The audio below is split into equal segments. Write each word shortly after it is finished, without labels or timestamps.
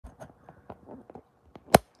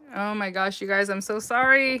Oh my gosh, you guys, I'm so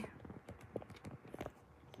sorry.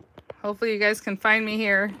 Hopefully you guys can find me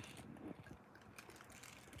here.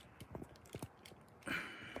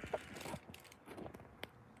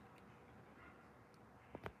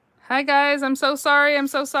 Hi guys, I'm so sorry. I'm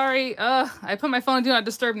so sorry. I put my phone on Do Not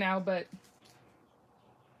Disturb now, but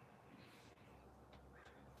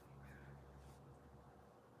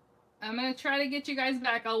I'm gonna try to get you guys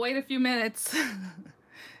back. I'll wait a few minutes.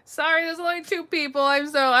 Sorry, there's only 2 people.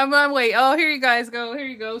 I'm wait. Oh, here you guys go. Here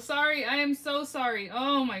you go. Sorry, I am so sorry.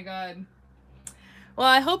 Oh my god. Well,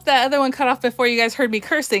 I hope that other one cut off before you guys heard me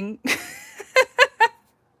cursing.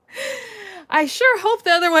 I sure hope the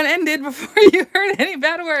other one ended before you heard any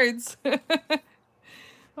bad words.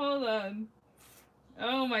 Hold on.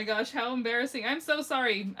 Oh my gosh, how embarrassing. I'm so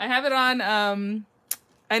sorry. I have it on,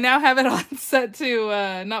 I now have it on set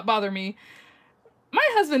to not bother me. My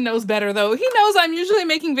husband knows better, though. He knows I'm usually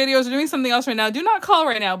making videos or doing something else right now. Do not call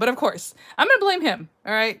right now, but of course, I'm going to blame him,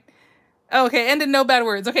 all right? Okay, ended no bad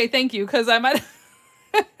words. Okay, thank you, because I might...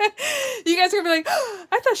 You guys are going to be like, oh,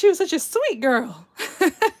 I thought she was such a sweet girl.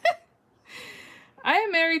 I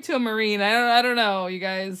am married to a Marine. I don't know, you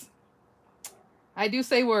guys. I do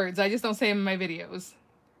say words. I just don't say them in my videos.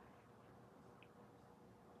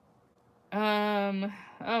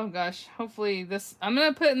 Oh gosh, hopefully this, I'm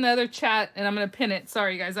gonna put in the other chat and I'm gonna pin it.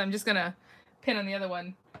 Sorry guys, I'm just gonna pin on the other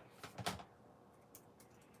one.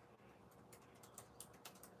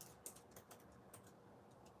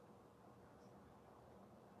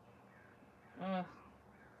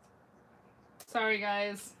 Sorry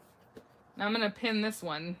guys. I'm gonna pin this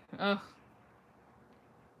one.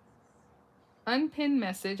 Unpin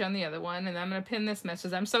message on the other one, and I'm going to pin this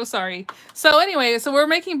message. I'm so sorry. So anyway, so we're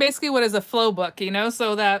making basically what is a flow book, you know,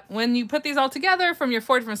 so that when you put these all together from your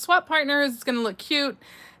 4 different swap partners, it's going to look cute,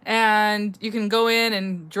 and you can go in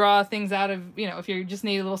and draw things out of, you know, if you just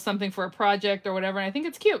need a little something for a project or whatever, and I think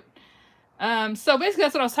it's cute. So basically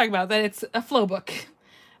that's what I was talking about, that it's a flow book.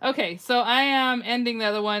 Okay, so I am ending the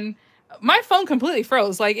other one. My phone completely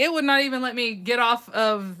froze. Like, it would not even let me get off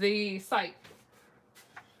of the site.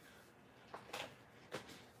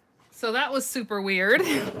 So that was super weird.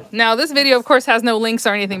 Now this video of course has no links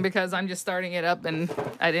or anything because I'm just starting it up and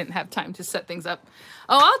I didn't have time to set things up.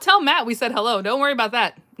 Oh, I'll tell Matt we said hello. Don't worry about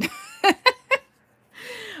that.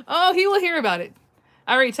 Oh, he will hear about it.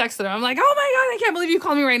 I already texted him. I'm like, oh my god, I can't believe you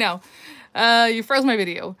called me right now. You froze my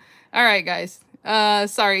video. All right, guys.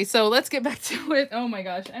 Sorry. So let's get back to it. Oh my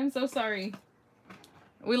gosh, I'm so sorry.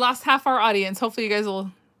 We lost half our audience. Hopefully you guys will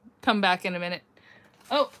come back in a minute.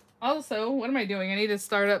 Oh. Also, what am I doing? I need to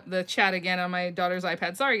start up the chat again on my daughter's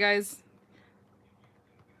iPad. Sorry, guys.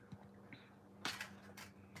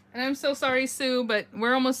 And I'm so sorry, Sue, but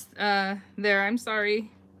we're almost there. I'm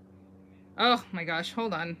sorry. Oh, my gosh.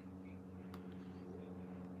 Hold on.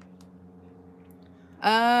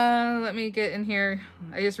 Let me get in here.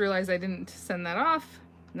 I just realized I didn't send that off.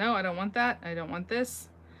 No, I don't want that. I don't want this.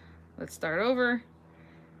 Let's start over.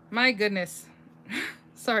 My goodness.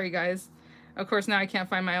 Sorry, guys. Of course, now I can't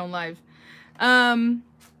find my own live.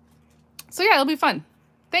 So yeah, it'll be fun.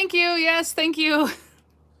 Thank you. Yes, thank you.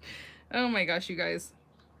 Oh my gosh, you guys.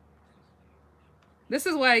 This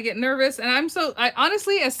is why I get nervous. And I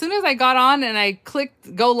honestly, as soon as I got on and I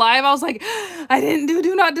clicked go live, I was like, I didn't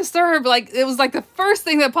do not disturb. Like, it was like the first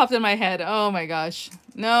thing that popped in my head. Oh my gosh.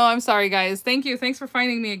 No, I'm sorry, guys. Thank you. Thanks for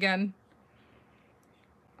finding me again.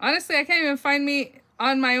 Honestly, I can't even find me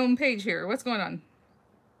on my own page here. What's going on?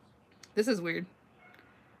 This is weird.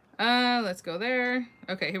 Let's go there.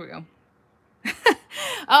 Okay, here we go.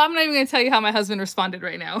 I'm not even going to tell you how my husband responded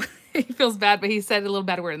right now. He feels bad, but he said a little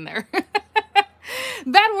bad word in there.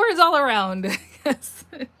 Bad words all around. Yes.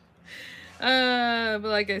 But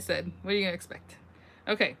like I said, what are you going to expect?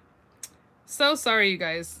 Okay. So sorry, you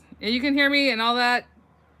guys. You can hear me and all that.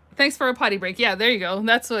 Thanks for a potty break. Yeah, there you go.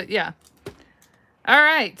 That's what, yeah. All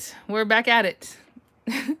right. We're back at it.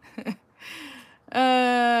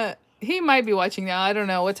 He might be watching now. I don't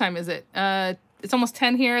know. What time is it? It's almost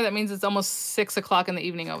 10 here. That means it's almost 6 o'clock in the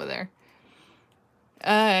evening over there.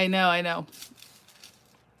 I know. I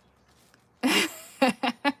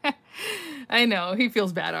know. He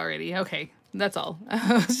feels bad already. Okay. That's all.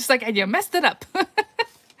 I was just like, you messed it up.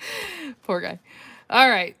 Poor guy. All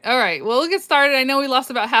right. Well, we'll get started. I know we lost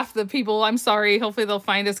about half the people. I'm sorry. Hopefully they'll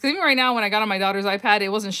find us. Because even right now, when I got on my daughter's iPad, it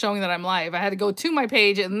wasn't showing that I'm live. I had to go to my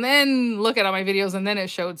page and then look at all my videos, and then it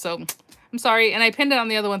showed. So I'm sorry. And I pinned it on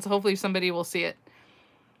the other one, so hopefully somebody will see it.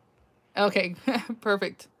 Okay.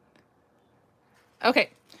 Perfect.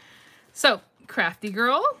 Okay. So, crafty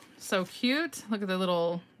girl. So cute. Look at the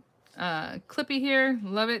little clippy here.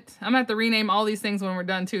 Love it. I'm going to have to rename all these things when we're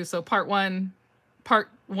done, too. So part 1... part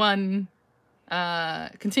 1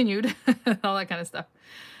 continued. All that kind of stuff.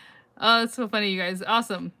 Oh, it's so funny, you guys.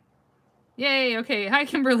 Awesome. Yay. Okay. Hi,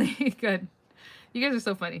 Kimberly. Good. You guys are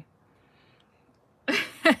so funny.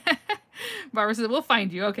 Barbara says, we'll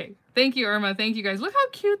find you. Okay. Thank you, Irma. Thank you, guys. Look how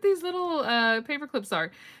cute these little paper clips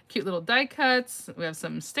are. Cute little die cuts. We have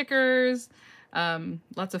some stickers.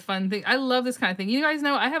 Lots of fun things. I love this kind of thing. You guys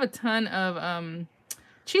know I have a ton of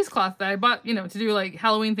cheesecloth that I bought, you know, to do like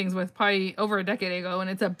Halloween things with probably over a decade ago. And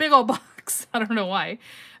it's a big old box. I don't know why.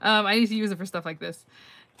 I need to use it for stuff like this.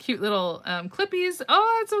 Cute little clippies.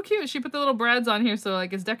 Oh, that's so cute. She put the little brads on here so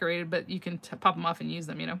like it's decorated, but you can pop them off and use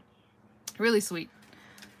them, you know. Really sweet.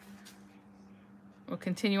 We'll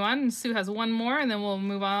continue on. Sue has one more and then we'll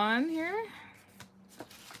move on here.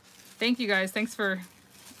 Thank you guys. Thanks for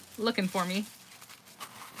looking for me.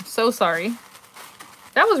 I'm so sorry.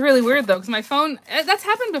 That was really weird though, because my phone, that's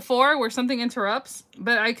happened before where something interrupts,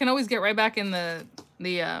 but I can always get right back in the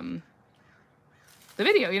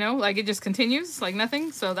video, you know, like it just continues like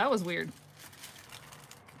nothing. So that was weird.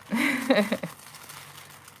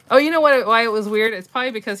 Oh, you know what? Why it was weird? It's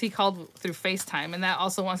probably because he called through FaceTime, and that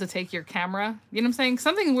also wants to take your camera. You know what I'm saying?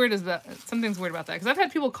 Something's weird about that. Because I've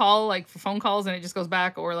had people call like for phone calls, and it just goes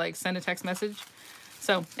back, or like send a text message.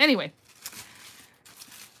 So anyway,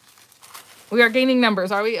 we are gaining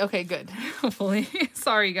numbers, are we? Okay, good. Hopefully.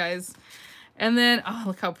 Sorry, guys. And then, oh,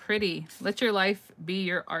 look how pretty. Let your life be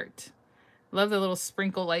your art. Love the little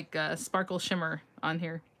sprinkle like sparkle shimmer on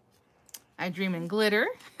here. I dream in glitter.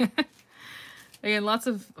 Again, lots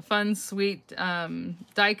of fun, sweet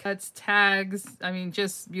die cuts, tags. I mean,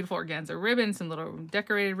 just beautiful organza ribbon, some little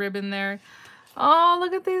decorated ribbon there. Oh,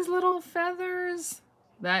 look at these little feathers.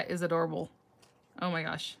 That is adorable. Oh my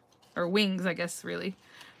gosh. Or wings, I guess, really.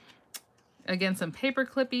 Again, some paper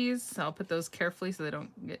clippies. So I'll put those carefully so they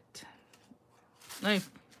don't get... Let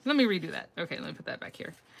me redo that. Okay, let me put that back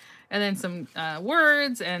here. And then some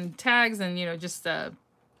words and tags and, you know, just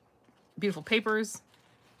beautiful papers.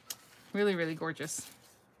 Really, really gorgeous.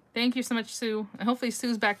 Thank you so much, Sue. And hopefully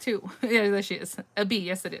Sue's back too. Yeah, there she is. A B.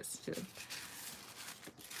 Yes, it is.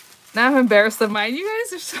 Now I'm embarrassed of mine. You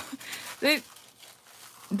guys are so...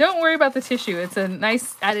 Don't worry about the tissue. It's a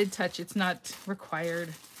nice added touch. It's not required.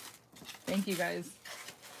 Thank you, guys.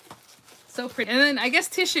 So pretty. And then I guess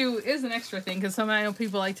tissue is an extra thing because I know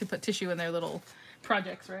people like to put tissue in their little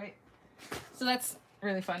projects, right? So that's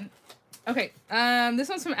really fun. Okay, this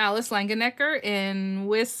one's from Alice Langenecker in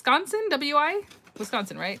Wisconsin, W-I?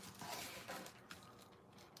 Wisconsin, right?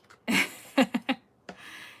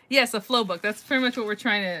 Yes, a flow book. That's pretty much what we're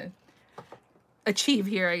trying to achieve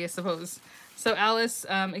here, I suppose. So Alice,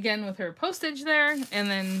 again, with her postage there, and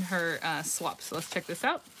then her swap. So let's check this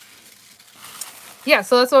out. Yeah,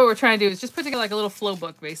 so that's what we're trying to do, is just put together like a little flow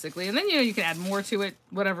book, basically. And then, you know, you can add more to it,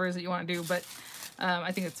 whatever it is that you want to do, but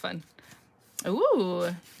I think it's fun. Ooh,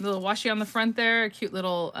 little washi on the front there. A cute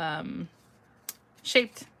little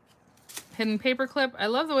shaped hidden paper clip. I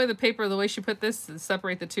love the way the way she put this to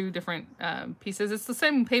separate the two different pieces. It's the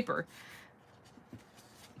same paper.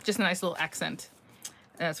 Just a nice little accent.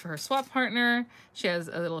 That's for her swap partner. She has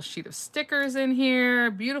a little sheet of stickers in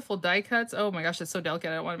here. Beautiful die cuts. Oh my gosh, it's so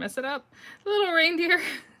delicate. I don't want to mess it up. Little reindeer.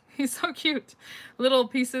 He's so cute. Little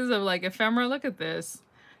pieces of like ephemera. Look at this.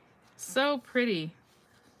 So pretty.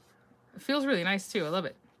 It feels really nice too. I love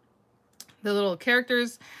it. The little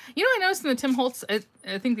characters. You know, I noticed in the Tim Holtz, I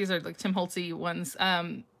think these are like Tim Holtzy ones.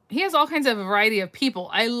 He has all kinds of variety of people.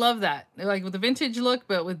 I love that. Like with the vintage look,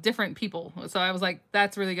 but with different people. So I was like,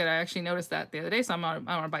 that's really good. I actually noticed that the other day. So I want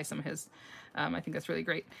to buy some of his. I think that's really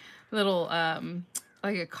great. Little,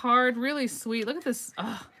 like a card. Really sweet. Look at this.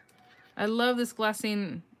 Oh, I love this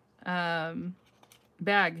glassine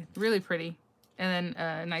bag. Really pretty. And then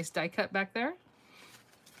a nice die cut back there.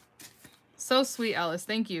 So sweet, Alice.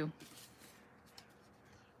 Thank you.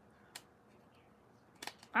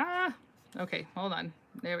 Ah, okay. Hold on.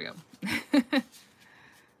 There we go.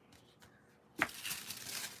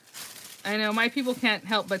 I know my people can't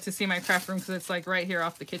help but to see my craft room because it's like right here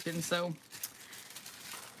off the kitchen. So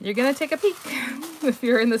you're going to take a peek if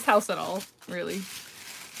you're in this house at all, really.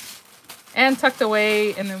 And tucked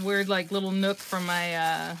away in a weird like little nook from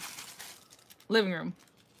my living room.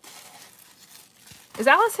 Is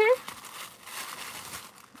Alice here?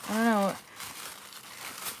 I don't know.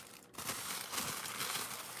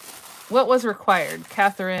 What was required?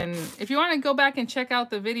 Catherine, if you want to go back and check out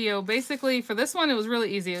the video, basically for this one, it was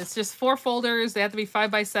really easy. It's just 4 folders. They have to be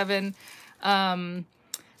 5x7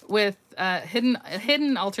 with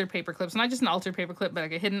hidden altered paper clips. Not just an altered paper clip, but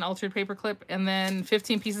like a hidden altered paper clip. And then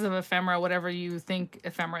 15 pieces of ephemera, whatever you think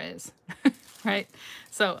ephemera is. Right?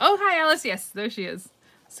 So, oh, hi, Alice. Yes, there she is.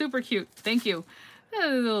 Super cute. Thank you.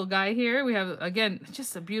 And a little guy here. We have, again,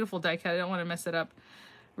 just a beautiful die cut. I don't want to mess it up.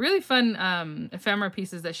 Really fun ephemera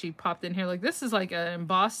pieces that she popped in here. Like this is like an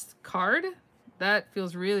embossed card. That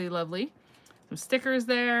feels really lovely. Some stickers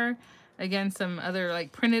there. Again, some other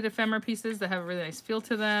like printed ephemera pieces that have a really nice feel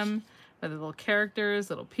to them. With the little characters,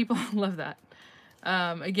 little people. Love that.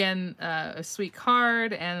 Again, a sweet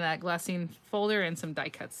card and that glassine folder and some die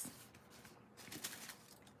cuts.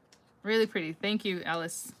 Really pretty. Thank you,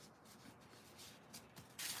 Alice.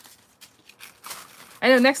 I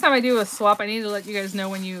know next time I do a swap, I need to let you guys know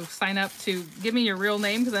when you sign up to give me your real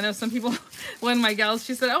name, because I know some people, one of my gals,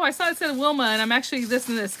 she said, oh, I saw it said Wilma, and I'm actually this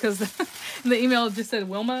and this, because the email just said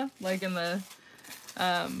Wilma, like in the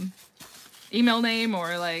email name,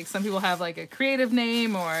 or like some people have like a creative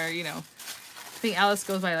name, or, you know, I think Alice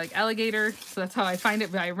goes by like Alligator, so that's how I find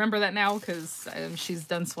it, but I remember that now, because she's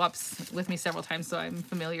done swaps with me several times, so I'm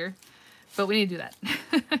familiar, but we need to do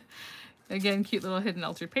that. Again, cute little hidden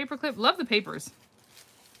altered paperclip. Love the papers.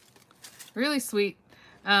 Really sweet.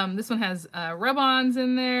 This one has rub-ons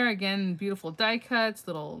in there. Again, beautiful die cuts,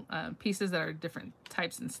 little pieces that are different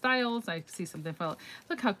types and styles. I see something.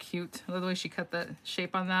 Look how cute. I love the way she cut the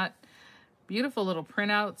shape on that. Beautiful little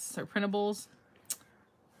printouts or printables.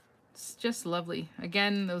 It's just lovely.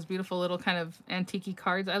 Again, those beautiful little kind of antique-y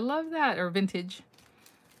cards. I love that. Or vintage.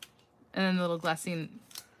 And then the little glassine.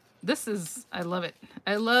 This is, I love it.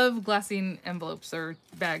 I love glassine envelopes or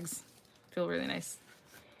bags. Feel really nice.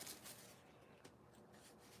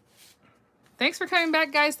 Thanks for coming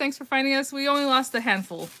back, guys. Thanks for finding us. We only lost a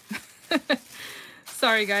handful.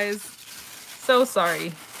 Sorry, guys. So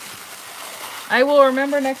sorry. I will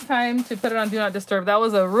remember next time to put it on Do Not Disturb. That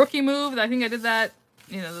was a rookie move. I think I did that,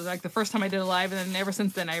 you know, like the first time I did a live, and then ever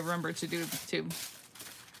since then I remember to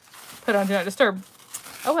put on Do Not Disturb.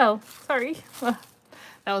 Oh well, sorry.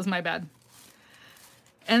 That was my bad.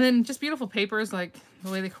 And then just beautiful papers, like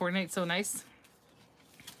the way they coordinate, so nice.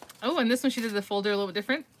 Oh, and this one she did the folder a little bit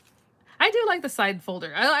different. I do like the side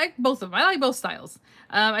folder. I like both of them. I like both styles.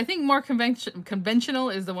 I think more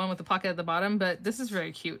conventional is the one with the pocket at the bottom, but this is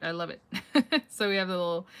very cute. I love it. So we have the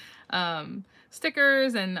little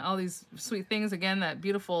stickers and all these sweet things. Again, that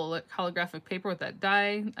beautiful holographic paper with that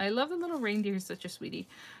die. I love the little reindeer. He's such a sweetie.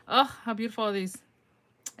 Oh, how beautiful are these.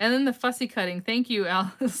 And then the fussy cutting. Thank you,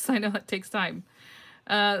 Alice. I know that takes time.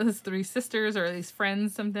 Those three sisters, or at least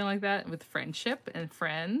friends, something like that, with friendship and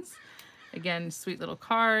friends. Again, sweet little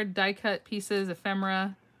card, die cut pieces,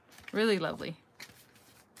 ephemera. Really lovely.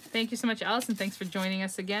 Thank you so much, Alice, and thanks for joining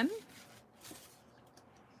us again.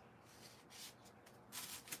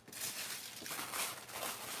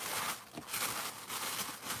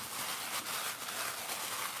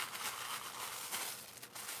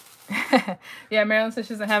 Yeah, Marilyn says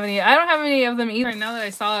she doesn't have any. I don't have any of them either. Now that I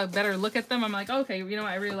saw a better look at them, I'm like, okay, you know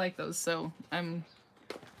what? I really like those. So I'm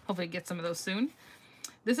hopefully get some of those soon.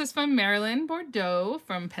 This is from Marilyn Bordeaux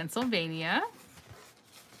from Pennsylvania.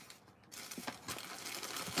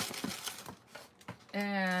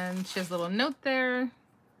 And she has a little note there.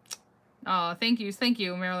 Oh, thank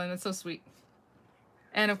you, Marilyn. That's so sweet.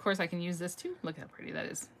 And of course I can use this too. Look how pretty that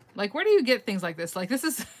is. Like, where do you get things like this? Like, this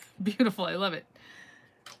is beautiful. I love it.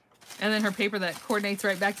 And then her paper that coordinates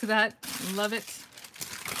right back to that. Love it.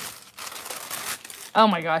 Oh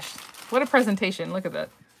my gosh. What a presentation. Look at that.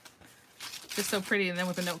 Just so pretty. And then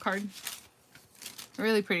with a note card.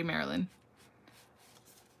 Really pretty, Marilyn.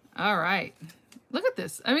 All right. Look at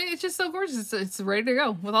this. I mean, it's just so gorgeous. It's ready to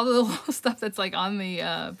go with all the little stuff that's like on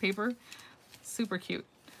the paper. Super cute.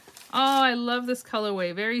 Oh, I love this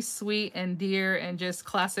colorway. Very sweet and dear and just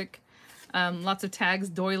classic. Lots of tags,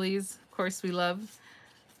 doilies. Of course, we love.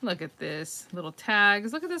 Look at this. Little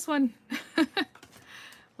tags. Look at this one.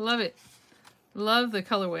 Love it. Love the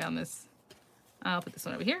colorway on this. I'll put this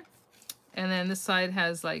one over here. And then this side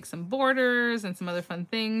has like some borders and some other fun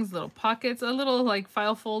things. Little pockets. A little like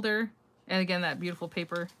file folder. And again, that beautiful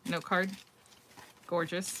paper note card.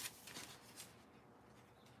 Gorgeous.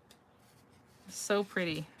 So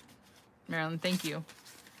pretty. Marilyn, thank you.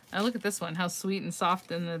 Now look at this one. How sweet and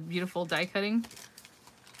soft and the beautiful die cutting.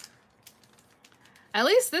 At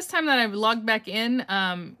least this time that I've logged back in,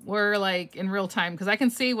 we're like in real time. Because I can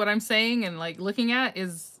see what I'm saying and like looking at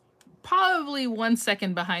is probably 1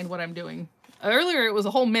 second behind what I'm doing. Earlier it was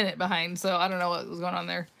a whole minute behind. So I don't know what was going on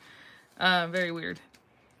there. Very weird.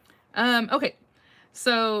 Okay,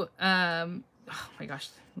 so, oh my gosh,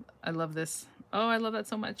 I love this. Oh, I love that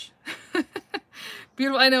so much.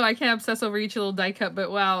 Beautiful. I know I can't obsess over each little die cut, but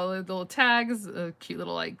wow, the little tags, cute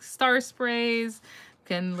little like star sprays,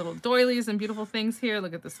 again, little doilies and beautiful things here.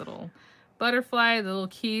 Look at this little butterfly, the little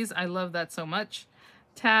keys. I love that so much.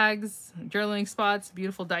 Tags, journaling spots,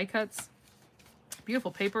 beautiful die cuts.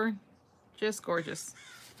 Beautiful paper. Just gorgeous.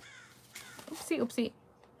 Oopsie, oopsie.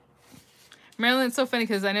 Marilyn's so funny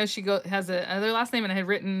because I know she has another last name, and I had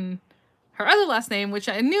written her other last name, which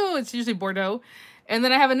I knew it's usually Bordeaux. And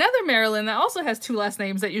then I have another Marilyn that also has 2 last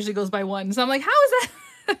names that usually goes by 1. So I'm like, how is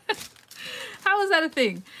that? How is that a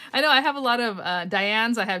thing? I know I have a lot of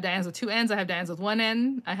Dianes. I have Dianes with 2 N's. I have Dianes with 1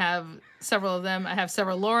 N. I have several of them. I have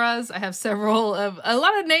several Lauras. I have several of a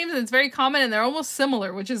lot of names, and it's very common, and they're almost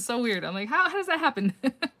similar, which is so weird. I'm like, how does that happen?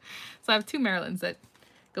 So I have 2 Marilyns that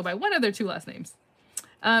go by one of their 2 last names.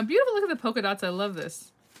 Beautiful. Look at the polka dots. I love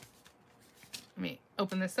this. Let me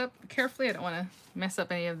open this up carefully. I don't want to mess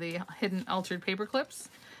up any of the hidden altered paper clips.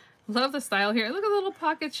 Love the style here. Look at the little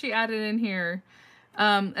pockets she added in here.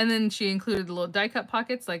 And then she included the little die cut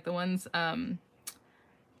pockets, like the ones,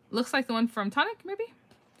 looks like the one from Tonic, maybe.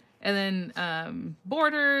 And then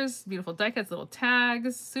borders, beautiful die cuts, little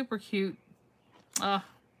tags, super cute. Oh,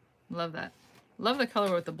 love that. Love the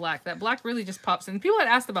color with the black. That black really just pops in. People had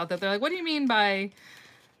asked about that. They're like, what do you mean by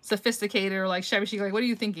sophisticated or like shabby chic? Like, what are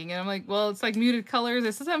you thinking? And I'm like, well, it's like muted colors.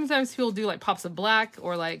 It's sometimes people do like pops of black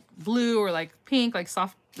or like blue or like pink, like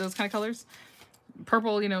soft, those kind of colors.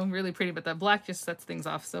 Purple, you know, really pretty, but the black just sets things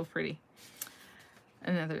off so pretty.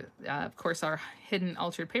 And then, of course, our hidden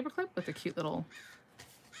altered paperclip with the cute little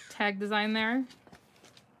tag design there.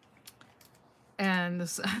 And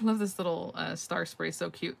this, I love this little star spray, so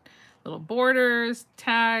cute. Little borders,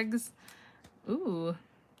 tags. Ooh,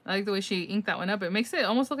 I like the way she inked that one up. It makes it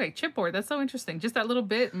almost look like chipboard. That's so interesting. Just that little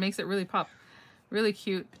bit makes it really pop. Really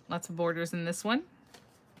cute. Lots of borders in this one.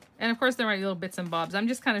 And of course, there are little bits and bobs. I'm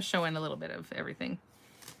just kind of showing a little bit of everything.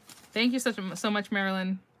 Thank you so much,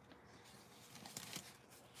 Marilyn.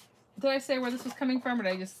 Did I say where this was coming from, or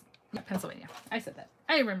did I just... Yeah, Pennsylvania. I said that.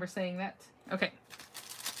 I remember saying that. Okay.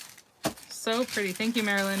 So pretty. Thank you,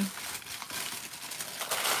 Marilyn.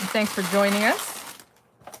 And thanks for joining us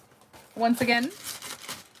once again.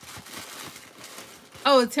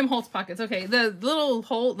 Oh, Tim Holtz pockets. Okay, the little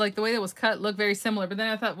hole, like the way that was cut, looked very similar. But then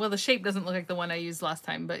I thought, well, the shape doesn't look like the one I used last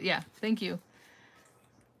time. But yeah, thank you.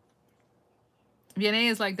 Vianney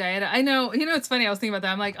is like Dieta. I know. You know, it's funny. I was thinking about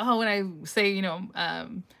that. I'm like, oh, when I say, you know,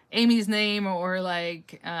 Amy's name or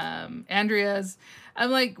like Andrea's, I'm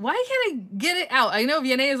like, why can't I get it out? I know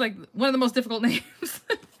Vianney is like one of the most difficult names.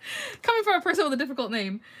 Coming from a person with a difficult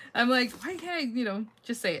name, I'm like, why can't I, you know,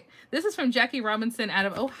 just say it? This is from Jackie Robinson out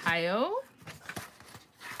of Ohio.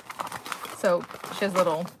 So she has a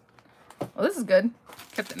little, well, this is good.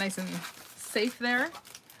 Kept it nice and safe there.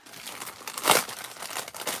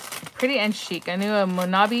 Pretty and chic. I knew a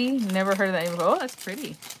Monabi, never heard of that name before. Oh, that's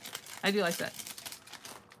pretty. I do like that.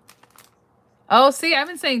 Oh, see, I've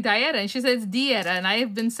been saying Dieta, and she said it's Dieta, and I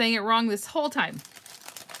have been saying it wrong this whole time.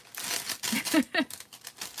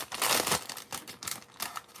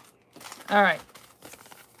 All right.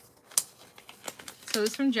 So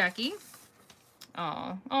this is from Jackie.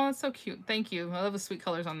 Oh, that's so cute. Thank you. I love the sweet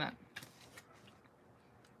colors on that.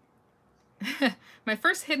 My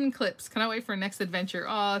first hidden clips. Cannot wait for next adventure.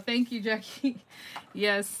 Oh, thank you, Jackie.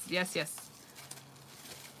 Yes, yes, yes.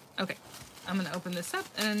 Okay. I'm going to open this up,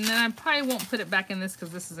 and then I probably won't put it back in this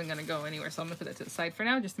because this isn't going to go anywhere. So I'm going to put it to the side for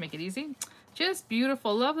now just to make it easy. Just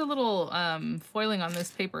beautiful. Love the little foiling on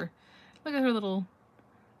this paper. Look at her little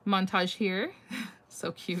montage here.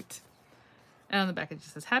 So cute. And on the back it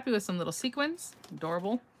just says happy with some little sequins.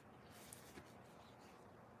 Adorable.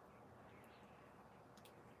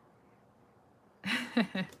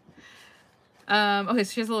 Okay,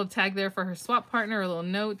 so she has a little tag there for her swap partner, a little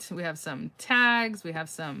note. We have some tags. We have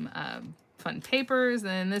some fun papers.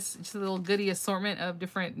 And this just a little goodie assortment of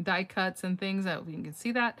different die cuts and things. I hope you can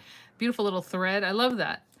see that. Beautiful little thread. I love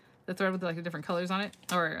that. The thread with like the different colors on it.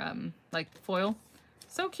 Or like foil.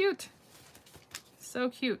 So cute. So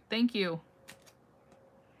cute. Thank you.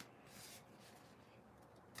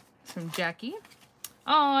 From Jackie.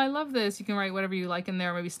 Oh, I love this. You can write whatever you like in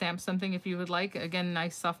there. Maybe stamp something if you would like. Again,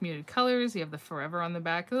 nice soft muted colors. You have the forever on the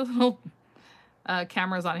back. The little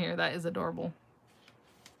cameras on here. That is adorable.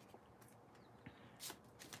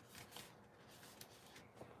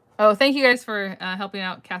 Oh, thank you guys for helping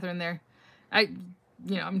out Catherine there.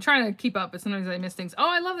 I'm trying to keep up, but sometimes I miss things. Oh,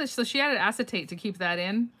 I love this. So she added acetate to keep that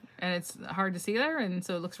in, and it's hard to see there, and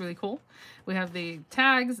so it looks really cool. We have the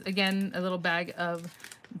tags. Again, a little bag of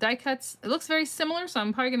die cuts. It looks very similar, so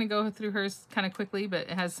I'm probably going to go through hers kind of quickly, but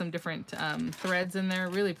it has some different threads in there.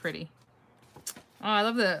 Really pretty. Oh, I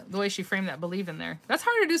love the way she framed that believe in there. That's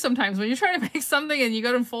hard to do sometimes when you're trying to make something and you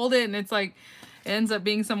go to fold it and it's like, it ends up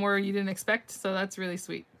being somewhere you didn't expect. So that's really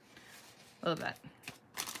sweet. Love that.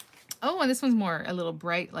 Oh, and this one's more a little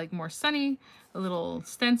bright, like more sunny. A little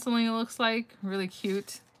stenciling, it looks like. Really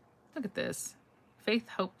cute. Look at this. Faith,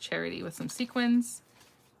 Hope, Charity with some sequins.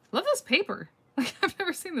 Love this paper. Like, I've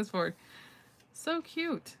never seen this before. So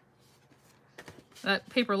cute. That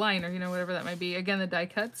paper liner, you know, whatever that might be. Again, the die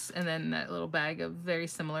cuts, and then that little bag of very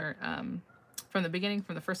similar from the beginning,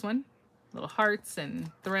 from the first one. Little hearts and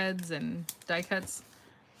threads and die cuts.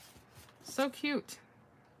 So cute.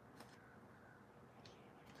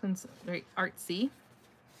 It's very artsy.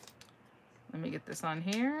 Let me get this on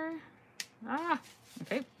here. Ah,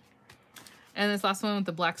 okay. And this last one with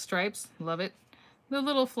the black stripes. Love it. The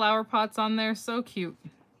little flower pots on there. So cute.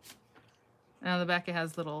 And on the back it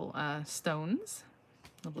has little stones.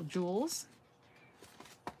 Little jewels.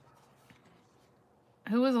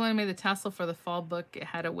 Who was the one who made the tassel for the fall book? It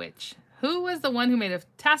had a witch. Who was the one who made a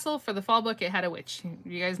tassel for the fall book? It had a witch.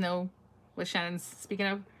 You guys know what Shannon's speaking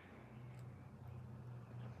of?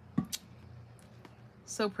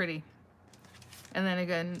 So pretty. And then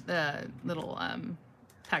again, the little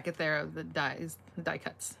packet there of the dies, the die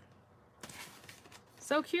cuts.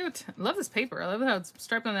 So cute. I love this paper. I love how it's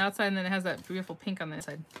striped on the outside and then it has that beautiful pink on the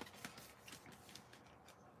inside.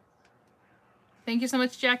 Thank you so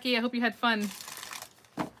much, Jackie. I hope you had fun.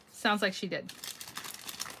 Sounds like she did.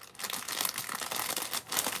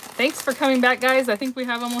 Thanks for coming back, guys. I think we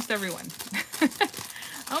have almost everyone.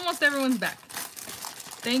 Almost everyone's back.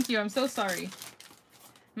 Thank you. I'm so sorry.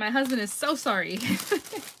 My husband is so sorry.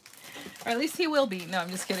 Or at least he will be. No, I'm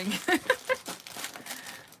just kidding.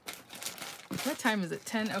 What time is it?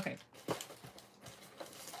 10? Okay.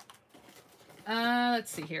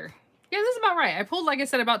 Let's see here. Yeah, this is about right. I pulled, like I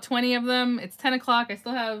said, about 20 of them. It's 10 o'clock. I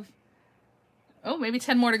still have, oh, maybe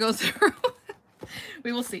 10 more to go through.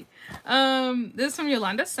 We will see. This is from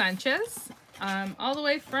Yolanda Sanchez. All the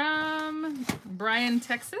way from Bryan,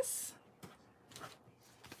 Texas.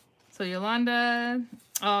 So Yolanda,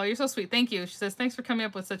 oh, you're so sweet. Thank you. She says, thanks for coming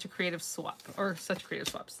up with such a creative swap, or such creative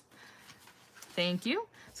swaps. Thank you.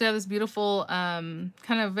 So you have this beautiful, kind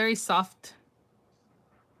of very soft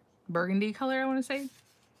burgundy color, I want to say.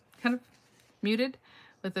 Kind of muted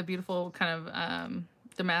with a beautiful kind of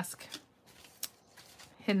damask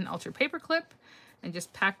hidden altered paper clip. And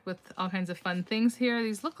just packed with all kinds of fun things here.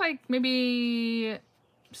 These look like maybe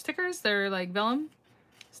stickers. They're like vellum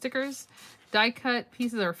stickers. Die cut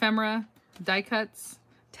pieces or ephemera. Die cuts.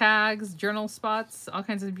 Tags. Journal spots. All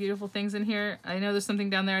kinds of beautiful things in here. I know there's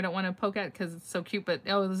something down there I don't want to poke at because it's so cute. But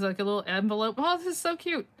oh, there's like a little envelope. Oh, this is so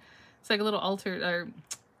cute. It's like a little altered or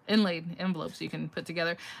inlaid envelopes you can put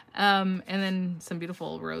together. And then some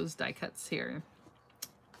beautiful rose die cuts here.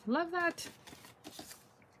 Love that.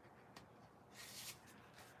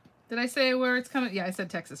 Did I say where it's coming? Yeah, I said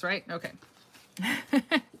Texas, right? Okay.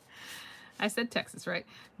 I said Texas, right?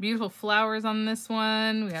 Beautiful flowers on this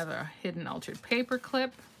one. We have a hidden altered paper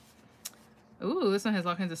clip. Ooh, this one has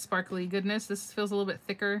all kinds of sparkly goodness. This feels a little bit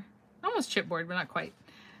thicker. Almost chipboard, but not quite.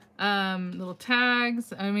 Little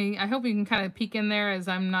tags. I mean, I hope you can kind of peek in there as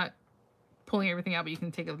I'm not pulling everything out, but you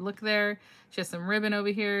can take a look there. She has some ribbon over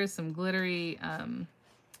here, some glittery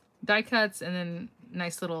die cuts, and then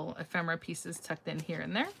nice little ephemera pieces tucked in here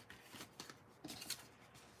and there.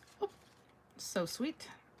 So sweet.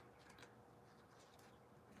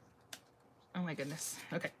 Oh my goodness.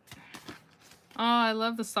 Okay. Oh, I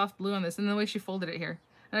love the soft blue on this and the way she folded it here.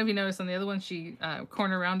 I don't know if you noticed on the other one, she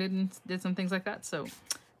corner rounded and did some things like that. So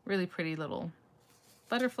really pretty little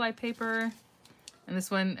butterfly paper. And this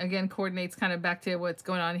one, again, coordinates kind of back to what's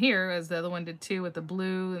going on here, as the other one did too, with the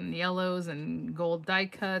blue and yellows and gold die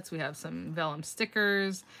cuts. We have some vellum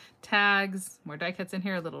stickers, tags, more die cuts in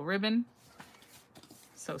here, a little ribbon.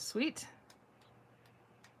 So sweet.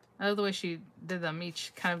 I love the way she did them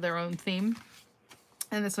each kind of their own theme.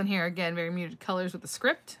 And this one here, again, very muted colors with the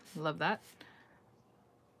script. Love that.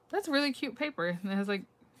 That's really cute paper. It has like,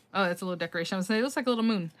 oh, that's a little decoration. I was saying it looks like a little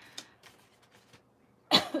moon.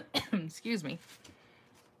 Excuse me.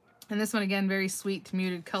 And this one, again, very sweet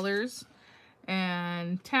muted colors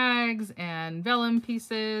and tags and vellum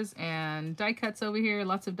pieces and die cuts over here.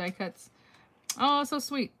 Lots of die cuts. Oh, so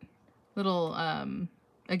sweet. Little,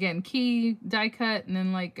 again, key die cut, and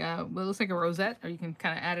then like what looks like a rosette, or you can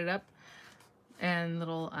kind of add it up. And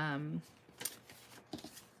little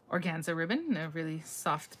organza ribbon, a really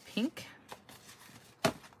soft pink.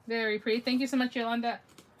 Very pretty. Thank you so much, Yolanda.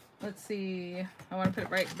 Let's see. I want to put it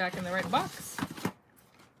right back in the right box.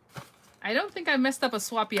 I don't think I messed up a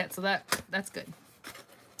swap yet, so that's good.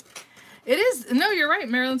 It is, no, you're right.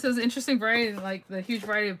 Marilyn says interesting variety, like the huge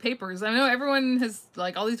variety of papers. I know everyone has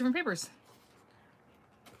like all these different papers.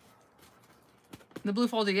 The blue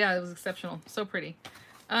folder, yeah, it was exceptional. So pretty.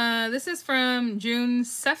 This is from June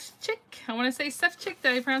Sefchik. I want to say Sefchik.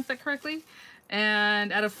 Did I pronounce that correctly?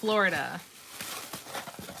 And out of Florida.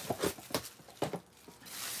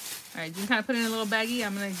 right, June kind of put it in a little baggie.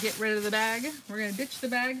 I'm going to get rid of the bag. We're going to ditch the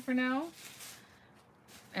bag for now.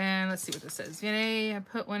 And let's see what this says. Vianney, I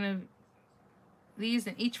put one of these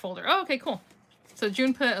in each folder. Oh, okay, cool. So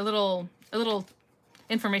June put a little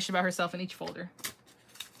information about herself in each folder.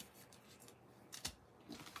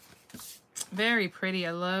 Very pretty.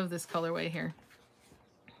 I love this colorway here.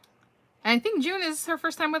 And I think June is her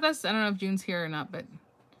first time with us. I don't know if June's here or not, but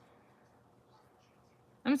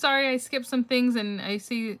I'm sorry I skipped some things, and I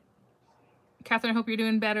see Catherine, I hope you're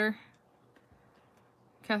doing better.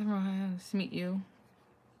 Catherine, nice to meet you.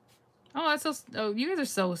 Oh, that's so, oh, you guys are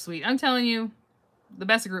so sweet. I'm telling you, the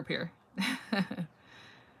best group here.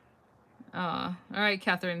 All right,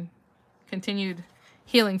 Catherine, continued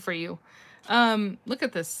healing for you. Look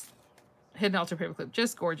at this hidden altar paperclip,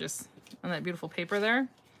 just gorgeous on that beautiful paper there.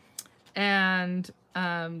 And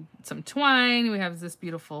some twine. We have this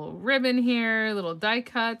beautiful ribbon here, little die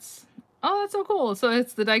cuts. Oh, that's so cool. So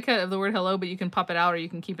it's the die cut of the word hello, but you can pop it out or you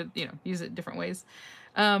can keep it, you know, use it different ways.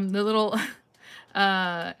 The little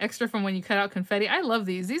extra from when you cut out confetti. I love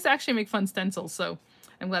these. These actually make fun stencils, so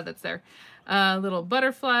I'm glad that's there. Little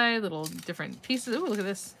butterfly, little different pieces. Ooh, look at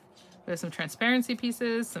this. We have some transparency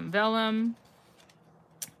pieces, some vellum,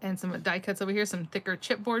 and some die cuts over here, some thicker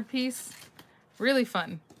chipboard piece. Really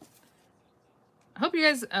fun. I hope you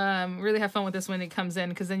guys really have fun with this when it comes in,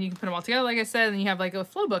 because then you can put them all together, like I said, and you have like a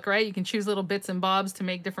flow book, right? You can choose little bits and bobs to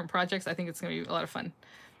make different projects. I think it's going to be a lot of fun.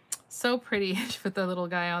 So pretty. She put the little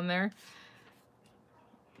guy on there.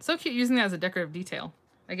 So cute using that as a decorative detail.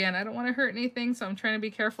 Again, I don't want to hurt anything, so I'm trying to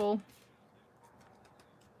be careful.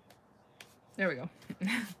 There we go.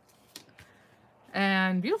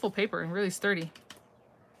 And beautiful paper, really sturdy.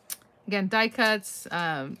 Again, die cuts,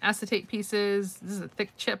 acetate pieces. This is a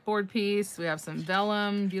thick chipboard piece. We have some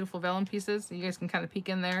vellum, beautiful vellum pieces. You guys can kind of peek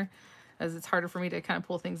in there, as it's harder for me to kind of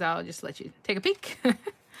pull things out. I'll just let you take a peek.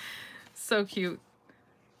 So cute.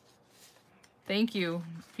 Thank you.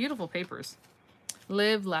 Beautiful papers.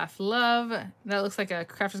 Live, laugh, love. That looks like a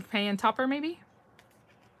Crafter's Companion topper, maybe.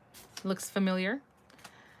 Looks familiar.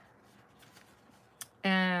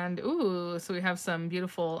 And, ooh, so we have some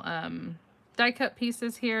beautiful die cut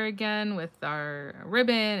pieces here again with our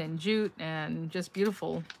ribbon and jute and just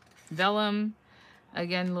beautiful vellum.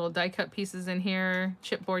 Again, little die cut pieces in here,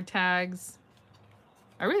 chipboard tags.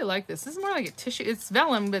 I really like this. This is more like a tissue. It's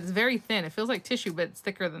vellum, but it's very thin. It feels like tissue, but it's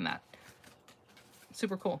thicker than that.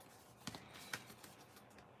 Super cool.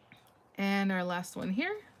 And our last one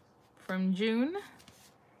here from June.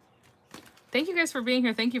 Thank you guys for being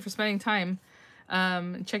here. Thank you for spending time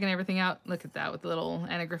checking everything out. Look at that with the little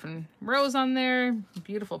Anna Griffin rose on there.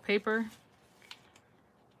 Beautiful paper.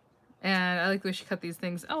 And I like the way she cut these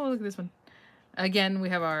things. Oh, look at this one. Again, we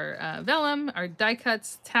have our vellum, our die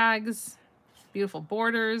cuts, tags, beautiful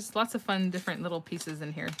borders. Lots of fun different little pieces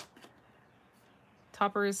in here.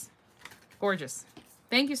 Toppers. Gorgeous.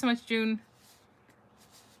 Thank you so much, June.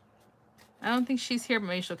 I don't think she's here, but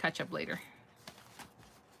maybe she'll catch up later.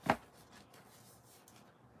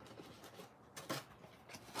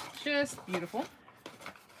 Just beautiful.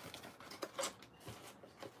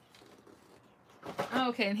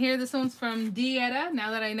 Okay, and here this one's from Dieta.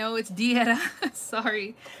 Now that I know it's Dieta,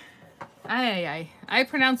 sorry. I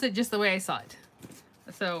pronounce it just the way I saw it.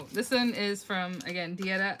 So this one is from, again,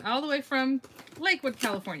 Dieta, all the way from Lakewood,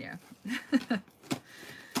 California.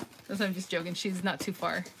 So I'm just joking. She's not too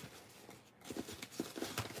far.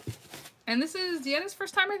 And this is Dieta's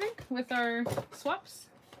first time, I think, with our swaps.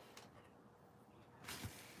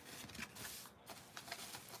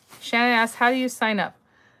 Shannon asked, how do you sign up?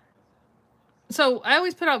 So I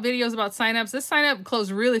always put out videos about signups. This sign up closed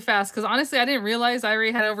really fast because honestly, I didn't realize I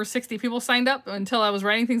already had over 60 people signed up until I was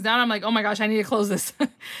writing things down. I'm like, oh my gosh, I need to close this.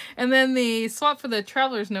 And then the swap for the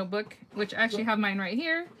Traveler's Notebook, which I actually have mine right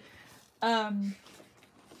here.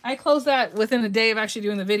 I closed that within a day of actually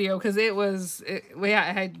doing the video because I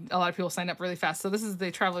had a lot of people sign up really fast. So this is the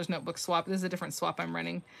Traveler's Notebook swap. This is a different swap I'm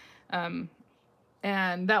running.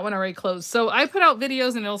 And that one already closed. So I put out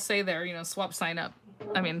videos and it'll say there, you know, swap sign up.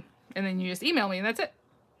 I mean, and then you just email me and that's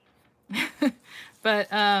it. But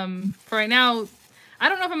for right now, I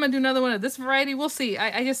don't know if I'm gonna do another one of this variety. We'll see.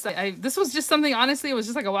 This was just something, honestly, it was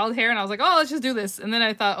just like a wild hair and I was like, oh, let's just do this. And then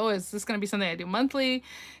I thought, oh, is this gonna be something I do monthly,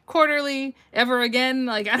 quarterly, ever again?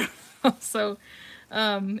 Like, I don't know. So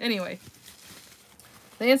anyway,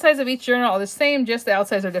 the insides of each journal are the same, just the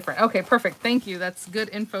outsides are different. Okay, perfect. Thank you. That's good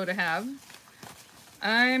info to have.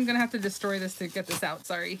 I'm gonna have to destroy this to get this out.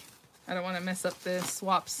 Sorry. I don't want to mess up the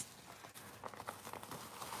swaps.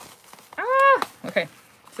 Ah! Okay.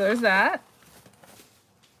 So there's that.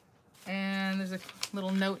 And there's a little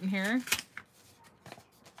note in here.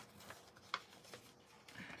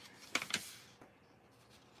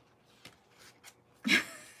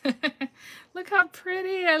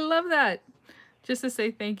 pretty. I love that. Just to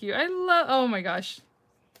say thank you. I love, oh my gosh.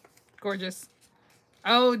 Gorgeous.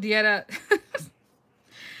 Oh, Dieta.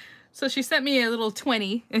 So she sent me a little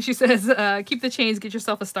 20 and she says, keep the change, get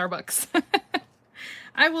yourself a Starbucks.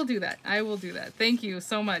 I will do that. I will do that. Thank you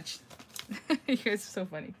so much. You guys are so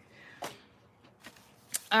funny.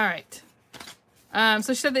 All right.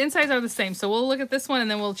 So she said the insides are the same. So we'll look at this one and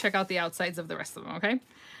then we'll check out the outsides of the rest of them, okay?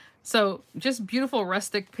 So just beautiful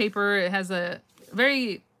rustic paper. It has a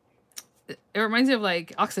very, it reminds me of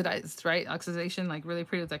like oxidized, right? Oxidation, like really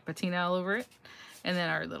pretty with like patina all over it. And then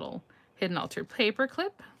our little hidden altered paper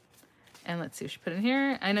clip. And let's see what she put in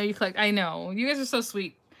here. I know you collect, I know. You guys are so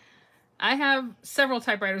sweet. I have several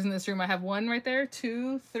typewriters in this room. I have one right there,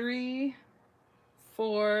 2, 3,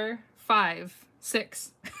 4, 5,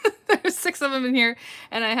 6. There's 6 of them in here.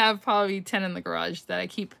 And I have probably 10 in the garage that I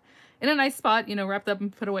keep in a nice spot, you know, wrapped up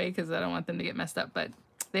and put away because I don't want them to get messed up. But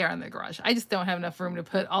they are in the garage. I just don't have enough room to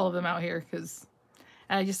put all of them out here because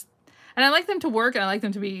and I like them to work and I like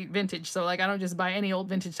them to be vintage. So like I don't just buy any old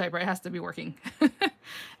vintage typewriter. It has to be working.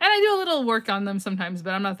 And I do a little work on them sometimes,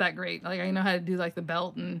 but I'm not that great. Like I know how to do like the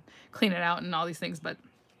belt and clean it out and all these things. But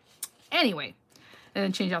anyway, and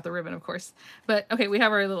then change out the ribbon, of course. But okay, we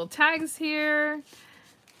have our little tags here.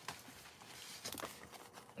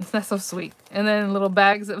 That's so sweet. And then little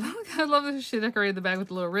bags of, I love that she decorated the bag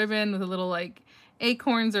with a little ribbon with a little like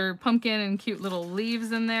acorns or pumpkin and cute little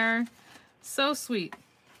leaves in there. So sweet.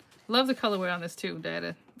 Love the colorway on this too,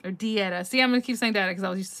 Dieta. Or Dieta. See, I'm going to keep saying Dieta because I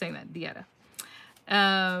was used to saying that. Dieta.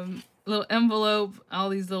 Little envelope, all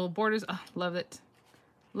these little borders. Oh, love it.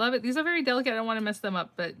 Love it. These are very delicate. I don't want to mess them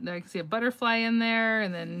up, but I can see a butterfly in there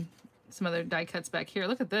and then some other die cuts back here.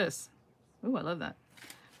 Look at this. Ooh, I love that.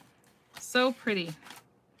 So pretty.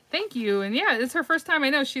 Thank you. And yeah, it's her first time. I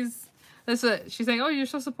know she's saying, oh, you're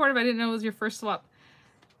so supportive. I didn't know it was your first swap.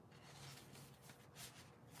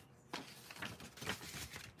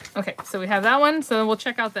 Okay, so we have that one. So we'll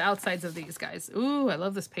check out the outsides of these guys. Ooh, I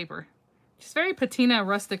love this paper. She's very patina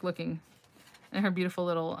rustic looking. And her beautiful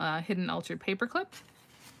little hidden altered paper clip.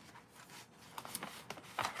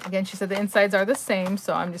 Again, she said the insides are the same,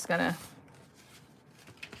 so I'm just gonna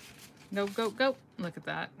go, go, go. Look at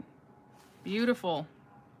that. Beautiful.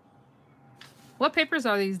 What papers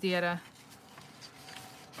are these, Dieta?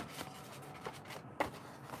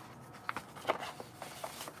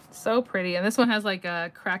 So pretty. And this one has like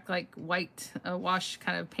a cracked, like white wash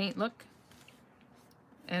kind of paint look.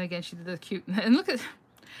 And again, she did the cute. And look at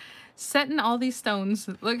setting all these stones.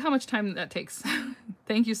 Look how much time that takes.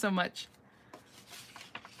 Thank you so much.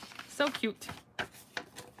 So cute.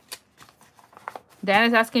 Dan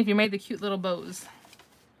is asking if you made the cute little bows.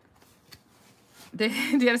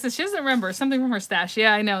 Diana says she doesn't remember something from her stash.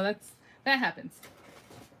 Yeah, I know. That happens.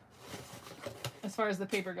 As far as the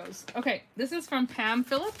paper goes. Okay, this is from Pam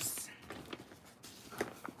Phillips.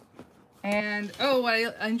 And oh, what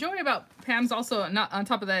I enjoy about Pam's also, not on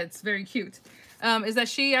top of that, it's very cute, is that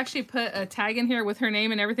she actually put a tag in here with her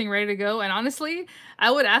name and everything ready to go. And honestly,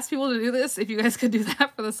 I would ask people to do this if you guys could do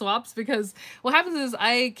that for the swaps, because what happens is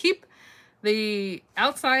I keep the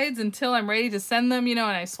outsides until I'm ready to send them, you know,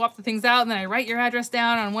 and I swap the things out and then I write your address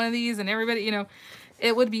down on one of these and everybody, you know,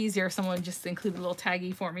 it would be easier if someone just included a little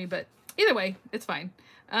taggy for me, but either way, it's fine.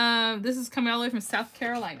 This is coming all the way from South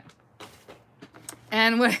Carolina.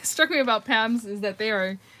 And what struck me about Pam's is that they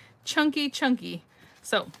are chunky, chunky.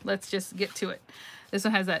 So let's just get to it. This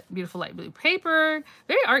one has that beautiful light blue paper.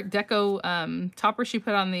 Very Art Deco topper she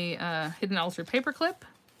put on the hidden altered paper clip.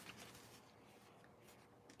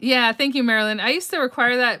 Yeah, thank you, Marilyn. I used to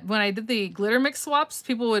require that when I did the glitter mix swaps.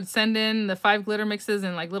 People would send in the 5 glitter mixes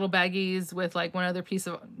in like little baggies with like one other piece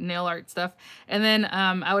of nail art stuff. And then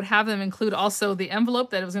I would have them include also the envelope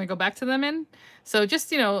that it was going to go back to them in. So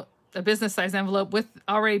just, you know, a business size envelope with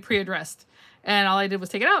already pre-addressed. And all I did was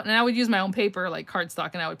take it out and I would use my own paper like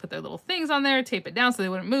cardstock and I would put their little things on there, tape it down so they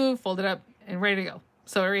wouldn't move, fold it up and ready to go.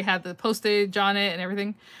 So I already had the postage on it and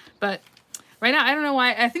everything. But right now, I don't know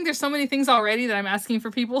why. I think there's so many things already that I'm asking for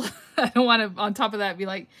people. I don't want to, on top of that, be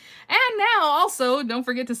like, and now also don't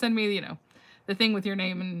forget to send me, you know, the thing with your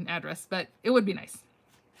name and address. But it would be nice.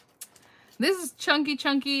 This is chunky,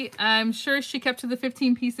 chunky. I'm sure she kept to the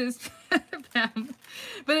 15 pieces.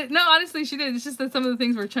 But no, honestly, she did. It's just that some of the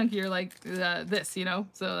things were chunkier, like this, you know.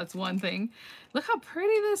 So that's one thing. Look how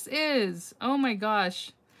pretty this is. Oh my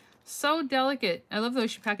gosh. So delicate. I love the way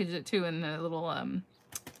she packaged it too in a little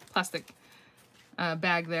plastic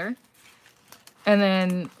bag there. And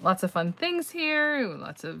then lots of fun things here,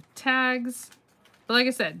 lots of tags. But like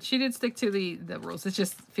I said, she did stick to the rules. It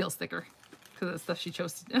just feels thicker because of the stuff she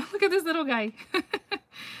chose to. Look at this little guy.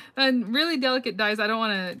 And really delicate dies. I don't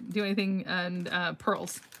want to do anything and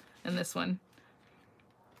pearls in this one.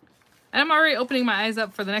 And I'm already opening my eyes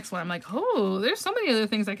up for the next one. I'm like, oh, there's so many other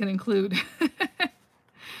things I can include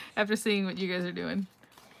after seeing what you guys are doing.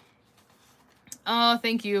 Oh,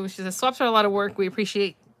 thank you. She says, swaps are a lot of work. We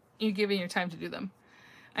appreciate you giving your time to do them.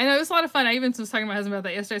 I know it was a lot of fun. I even was talking to my husband about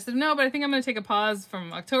that yesterday. I said, no, but I think I'm going to take a pause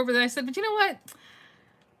from October. Then I said, but you know what?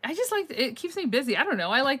 I just like, it keeps me busy. I don't know.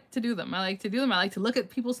 I like to do them. I like to do them. I like to look at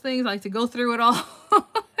people's things. I like to go through it all.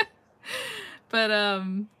 But,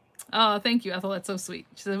 oh, thank you, Ethel. That's so sweet.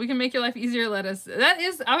 She said, we can make your life easier. Let us. That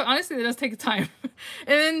is, honestly, that does take time.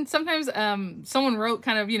 And then sometimes someone wrote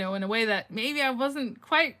kind of, you know, in a way that maybe I wasn't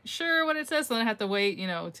quite sure what it says. So then I have to wait, you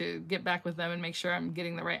know, to get back with them and make sure I'm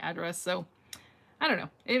getting the right address. So I don't know.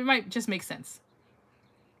 It might just make sense.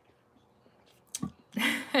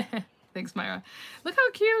 Thanks, Myra. Look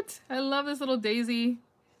how cute. I love this little daisy.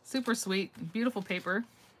 Super sweet. Beautiful paper.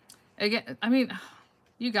 Again, I mean,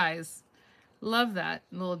 you guys, love that.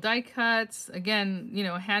 Little die cuts. Again, you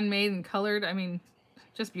know, handmade and colored. I mean,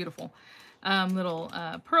 just beautiful. Little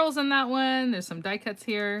pearls in that one. There's some die cuts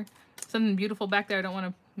here. Something beautiful back there. I don't want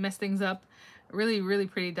to mess things up. Really, really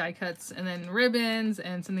pretty die cuts. And then ribbons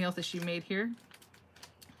and something else that she made here.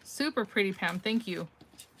 Super pretty, Pam. Thank you.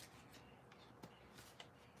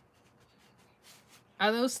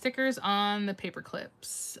 Are those stickers on the paper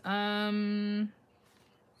clips?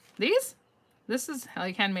 These? This is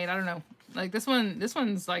like handmade. I don't know. Like this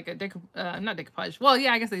one's like a not decoupage. Well,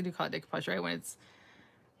 yeah, I guess they do call it decoupage, right? When it's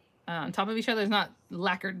on top of each other. It's not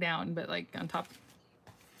lacquered down, but like on top.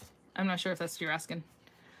 I'm not sure if that's what you're asking.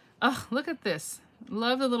 Oh, look at this.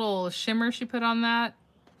 Love the little shimmer she put on that.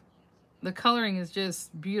 The coloring is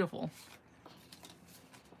just beautiful.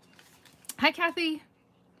 Hi, Kathy.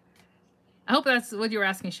 I hope that's what you were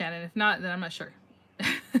asking, Shannon. If not, then I'm not sure.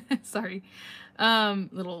 Sorry.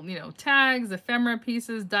 Little, you know, tags, ephemera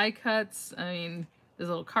pieces, die cuts. I mean, there's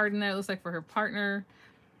a little card in there. It looks like for her partner.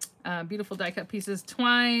 Beautiful die cut pieces,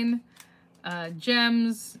 twine,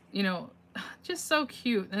 gems, you know, just so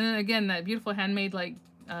cute. And then again, that beautiful handmade, like,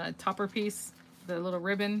 topper piece, the little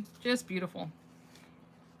ribbon, just beautiful.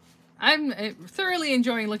 I'm thoroughly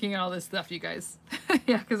enjoying looking at all this stuff, you guys.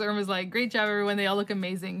 Yeah, because Irma's like, great job, everyone. They all look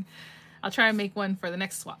amazing. I'll try and make one for the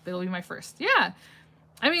next swap. It'll be my first. Yeah.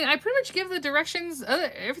 I mean, I pretty much give the directions.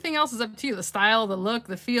 Everything else is up to you. The style, the look,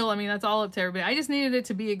 the feel. I mean, that's all up to everybody. I just needed it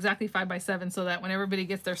to be exactly 5x7 so that when everybody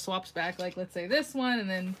gets their swaps back, like let's say this one, and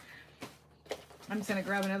then I'm just going to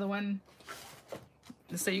grab another one.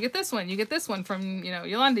 So you get this one. You get this one from, you know,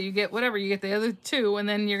 Yolanda. You get whatever. You get the other two, and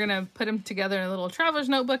then you're going to put them together in a little traveler's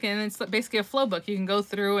notebook, and it's basically a flow book. You can go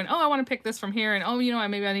through and, oh, I want to pick this from here, and oh, you know,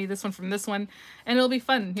 maybe I need this one from this one, and it'll be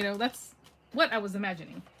fun. You know, that's what I was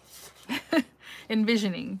imagining.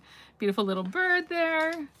 Envisioning. Beautiful little bird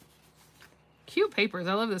there. Cute papers.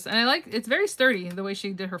 I love this. And I like, it's very sturdy the way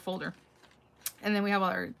she did her folder. And then we have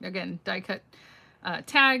our, again, die cut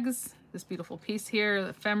tags. This beautiful piece here, the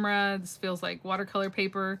ephemera. This feels like watercolor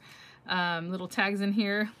paper. Little tags in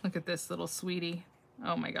here. Look at this little sweetie.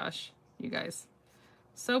 Oh my gosh, you guys.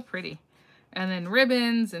 So pretty. And then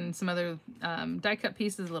ribbons and some other die cut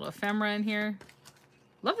pieces, a little ephemera in here.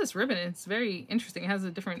 Love this ribbon. It's very interesting. It has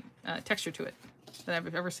a different texture to it than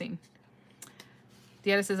I've ever seen.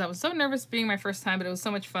 Deanna says, I was so nervous being my first time, but it was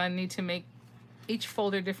so much fun. Need to make each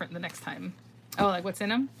folder different the next time. Oh, like what's in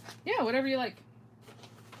them? Yeah, whatever you like.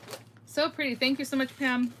 So pretty. Thank you so much,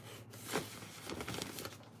 Pam.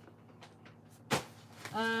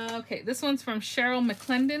 Okay, this one's from Cheryl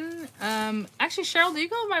McClendon. Actually, Cheryl, do you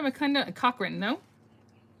go by McClendon? Cochran, no?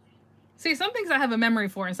 See, some things I have a memory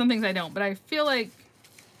for and some things I don't, but I feel like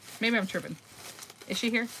maybe I'm tripping. Is she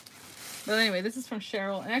here? But anyway, this is from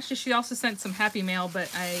Cheryl. And actually, she also sent some happy mail,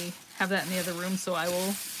 but I have that in the other room, so I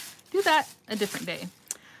will do that a different day.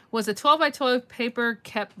 Was a 12x12 paper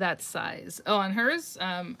kept that size? Oh, on hers?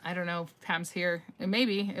 I don't know if Pam's here.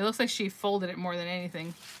 Maybe. It looks like she folded it more than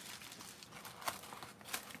anything.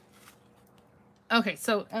 Okay,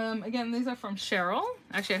 so again, these are from Cheryl.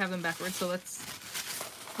 Actually, I have them backwards, so let's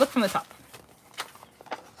look from the top.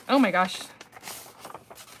 Oh my gosh.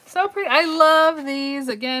 So pretty. I love these.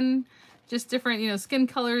 Again, just different, you know, skin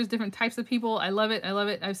colors, different types of people. I love it. I love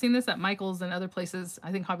it. I've seen this at Michael's and other places.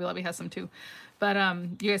 I think Hobby Lobby has some too. But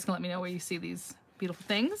you guys can let me know where you see these beautiful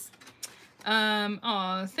things.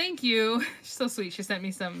 Aw, thank you. She's so sweet. She sent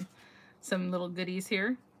me some little goodies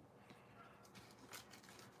here.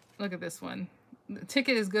 Look at this one. The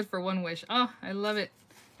ticket is good for one wish. Oh, I love it.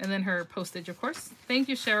 And then her postage, of course. Thank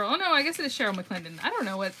you, Cheryl. Oh, no, I guess it is Cheryl McClendon. I don't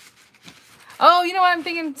know what. Oh, you know what? I'm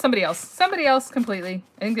thinking somebody else. Somebody else completely.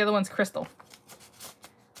 I think the other one's Crystal.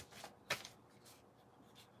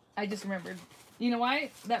 I just remembered. You know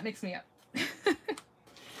why? That mixed me up.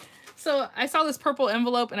 So I saw this purple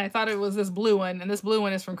envelope and I thought it was this blue one. And this blue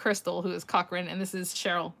one is from Crystal, who is Cochran. And this is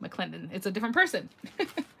Cheryl McClendon. It's a different person.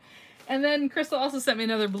 And then Crystal also sent me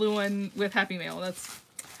another blue one with Happy Mail.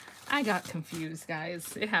 I got confused,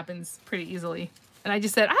 guys. It happens pretty easily. And I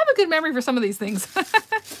just said, I have a good memory for some of these things.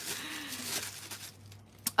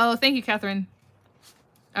 Oh, thank you, Catherine.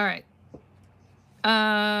 All right.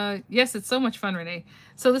 Yes, it's so much fun, Renee.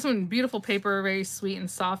 So this one, beautiful paper, very sweet and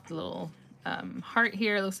soft, little heart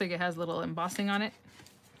here. It looks like it has a little embossing on it.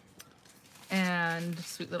 And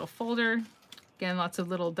sweet little folder. Again, lots of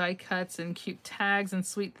little die cuts and cute tags and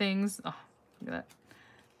sweet things. Oh, look at that.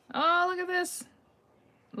 Oh, look at this.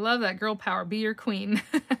 Love that. Girl power. Be your queen.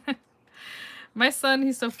 My son,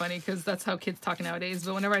 he's so funny because that's how kids talk nowadays.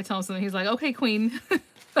 But whenever I tell him something, he's like, okay, queen.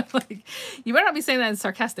 Like, you better not be saying that in a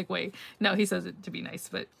sarcastic way. No, he says it to be nice,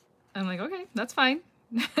 but I'm like, okay, that's fine.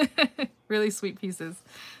 Really sweet pieces.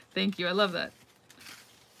 Thank you. I love that.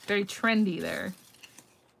 Very trendy there.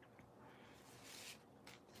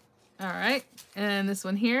 All right. And this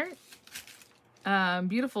one here.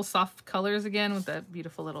 Beautiful soft colors again with that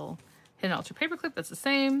beautiful little Hidden Ultra paperclip. That's the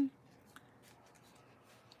same.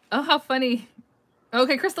 Oh, how funny.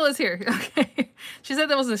 Okay, Crystal is here. Okay. She said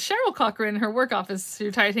that was a Cheryl Cochran in her work office. She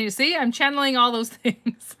retired. You see, I'm channeling all those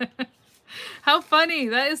things. How funny.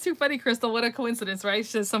 That is too funny, Crystal. What a coincidence, right?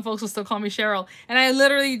 She says some folks will still call me Cheryl. And I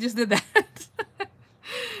literally just did that.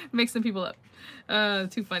 Make some people up.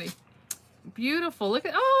 Too funny. Beautiful. Look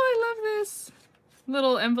at, oh, I love this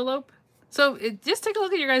little envelope. So just take a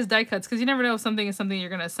look at your guys' die cuts because you never know if something is something you're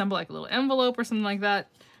going to assemble, like a little envelope or something like that.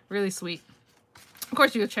 Really sweet. Of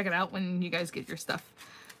course, you go check it out when you guys get your stuff.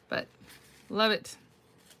 But love it.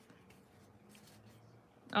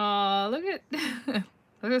 Oh, look at,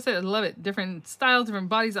 like I said, I love it. Different styles, different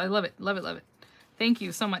bodies. I love it. Love it, love it. Thank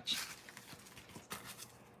you so much.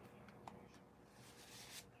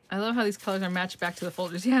 I love how these colors are matched back to the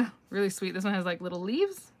folders. Yeah, really sweet. This one has like little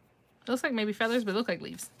leaves. It looks like maybe feathers, but it looks like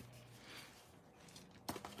leaves.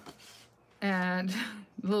 And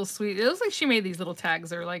a little sweet. It looks like she made these little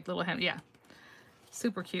tags or like little hand. Yeah.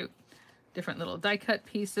 Super cute. Different little die cut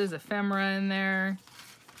pieces, ephemera in there.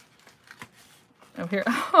 Over here.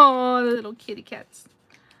 Oh, the little kitty cats.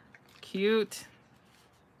 Cute.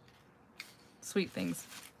 Sweet things.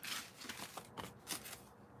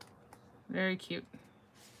 Very cute.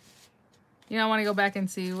 You know, I want to go back and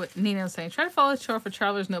see what Nina was saying. Try to follow the chore for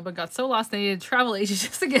Traveler's Notebook. Got so lost I needed travel agents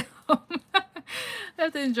just to get home. I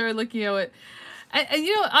have to enjoy looking at it.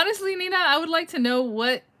 You know, honestly, Nina, I would like to know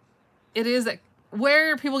what it is that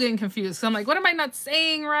where are people getting confused? So I'm like, what am I not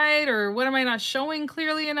saying right? Or what am I not showing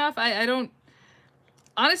clearly enough? I don't,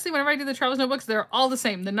 honestly, whenever I do the Traveler's Notebooks, they're all the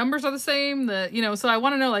same. The numbers are the same, you know, so I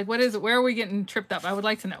want to know, like, what is it? Where are we getting tripped up? I would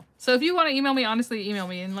like to know. So if you want to email me, honestly, email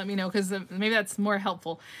me and let me know, because maybe that's more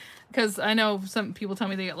helpful. Because I know some people tell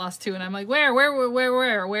me they get lost too, and I'm like,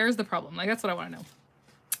 where's the problem? Like, that's what I want to know.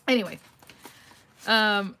 Anyway,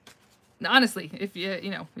 honestly, if you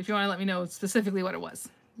want to let me know specifically what it was,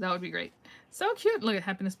 that would be great. So cute. Look at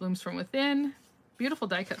Happiness Blooms from Within. Beautiful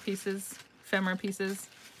die cut pieces, ephemera pieces.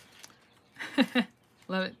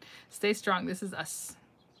 Love it. Stay strong. This is us.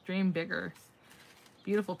 Dream bigger.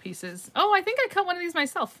 Beautiful pieces. Oh, I think I cut one of these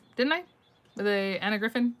myself, didn't I? With a Anna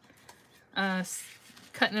Griffin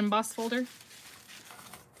cut and embossed folder.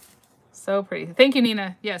 So pretty. Thank you,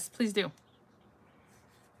 Nina. Yes, please do.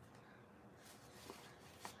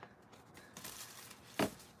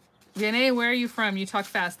 Vianney, where are you from? You talk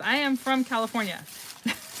fast. I am from California.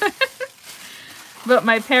 But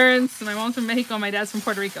my parents, my mom's from Mexico, my dad's from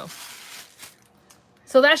Puerto Rico.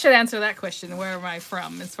 So that should answer that question. Where am I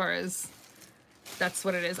from as far as that's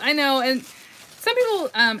what it is. I know, and some people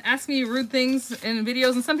ask me rude things in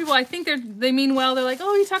videos, and some people, I think they mean well. They're like,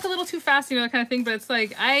 oh, you talk a little too fast, you know, that kind of thing. But it's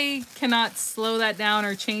like, I cannot slow that down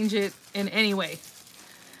or change it in any way.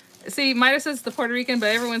 See, Mida says the Puerto Rican, but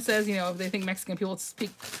everyone says, you know, they think Mexican people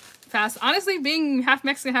speak fast. Honestly, being half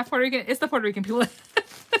Mexican, half Puerto Rican, it's the Puerto Rican people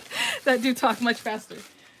that do talk much faster.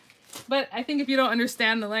 But I think if you don't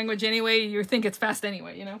understand the language anyway, you think it's fast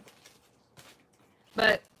anyway, you know?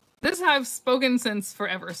 But this is how I've spoken since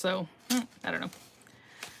forever, so I don't know.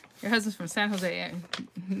 Your husband's from San Jose.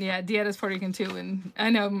 Yeah, Dieta's Puerto Rican too, and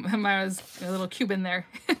I know Myra's a little Cuban there.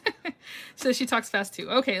 So she talks fast too.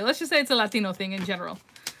 Okay, let's just say it's a Latino thing in general.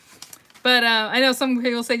 But I know some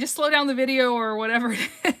people say, just slow down the video or whatever it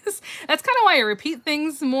is. That's kind of why I repeat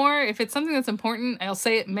things more. If it's something that's important, I'll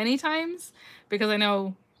say it many times because I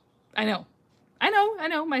know my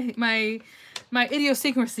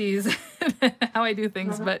idiosyncrasies, how I do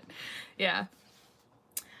things. But yeah.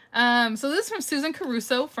 So this is from Susan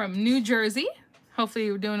Caruso from New Jersey. Hopefully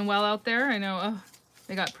you're doing well out there. I know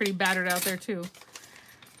they got pretty battered out there too.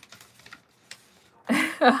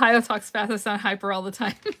 Ohio talks fast. I sound hyper all the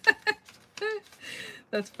time.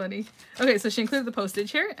 That's funny. Okay, so she included the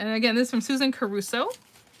postage here. And again, this is from Susan Caruso.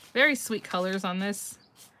 Very sweet colors on this.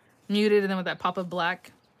 Muted and then with that pop of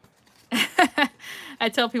black. I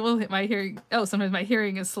tell people my hearing, sometimes my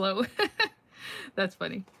hearing is slow. That's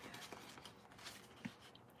funny.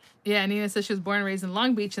 Yeah, Nina says she was born and raised in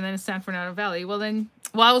Long Beach and then in San Fernando Valley. Well,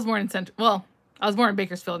 I was born in I was born in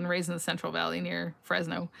Bakersfield and raised in the Central Valley near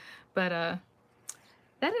Fresno. But that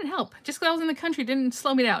didn't help. Just because I was in the country didn't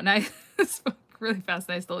slow me down. And I spoke really fast,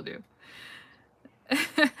 and I still do.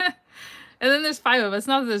 And then there's 5 of us.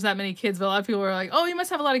 Not that there's that many kids, but a lot of people are like, oh, you must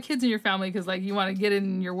have a lot of kids in your family because, like, you want to get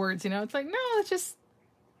in your words, you know? It's like, no, it's just,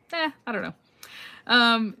 I don't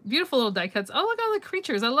know. Beautiful little die cuts. Oh, look at all the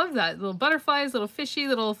creatures. I love that. Little butterflies, little fishy,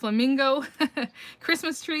 little flamingo,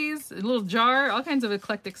 Christmas trees, a little jar, all kinds of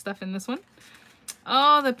eclectic stuff in this one.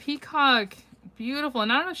 Oh, the peacock. Beautiful.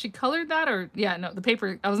 And I don't know if she colored that or, yeah, no, the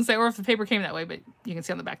paper, I was going to say, or if the paper came that way, but you can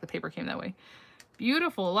see on the back the paper came that way.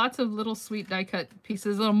 Beautiful. Lots of little sweet die cut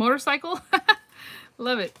pieces. Little motorcycle.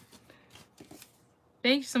 Love it.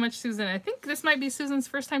 Thank you so much, Susan. I think this might be Susan's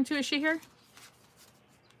first time too. Is she here?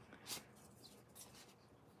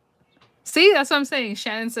 See, that's what I'm saying.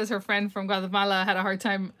 Shannon says her friend from Guatemala had a hard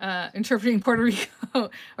time interpreting Puerto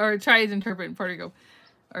Rico or tried to interpret Puerto Rico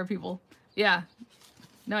or people. Yeah.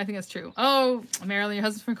 No, I think that's true. Oh, Marilyn, your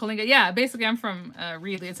husband's from Coalinga. Yeah, basically I'm from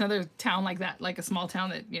Reedley. It's another town like that, like a small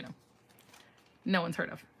town that, you know, no one's heard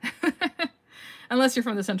of. Unless you're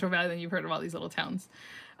from the Central Valley, then you've heard of all these little towns.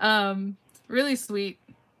 Really sweet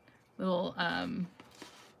little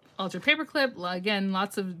altered paperclip. Again,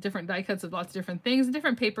 lots of different die cuts of lots of different things,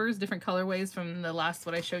 different papers, different colorways from the last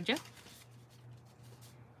what I showed you.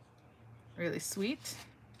 Really sweet.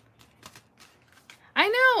 I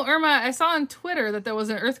know, Irma, I saw on Twitter that there was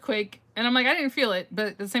an earthquake, and I'm like, I didn't feel it, but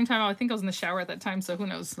at the same time, I think I was in the shower at that time, so who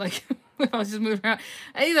knows, like, if I was just moving around.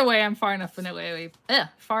 Either way, I'm far enough away,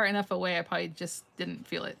 I probably just didn't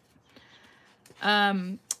feel it.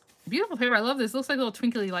 Beautiful paper, I love this. It looks like little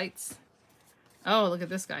twinkly lights. Oh, look at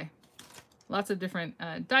this guy. Lots of different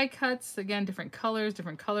die cuts, again, different colors,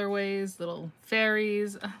 different colorways, little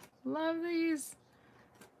fairies. Love these.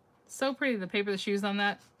 So pretty, the paper that's used on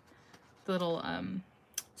that. The little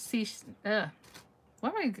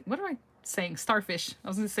what am I saying? Starfish. I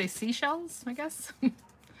was gonna say seashells, I guess.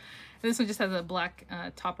 This one just has a black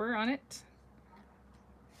topper on it.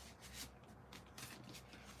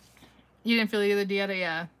 You didn't feel either, Dieta?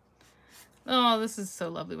 Yeah. Oh, this is so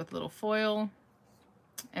lovely with little foil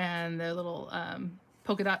and the little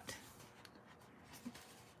polka dot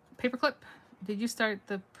paperclip. Did you start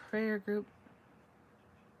the prayer group?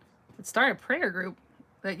 Start a prayer group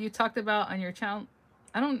that you talked about on your channel.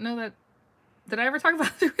 I don't know that. Did I ever talk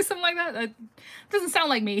about doing something like that? That doesn't sound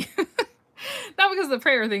like me. Not because of the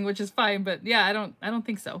prayer thing, which is fine, but yeah, I don't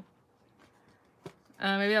think so.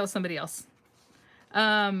 Maybe that was somebody else.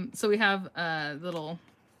 So we have little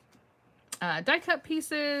die cut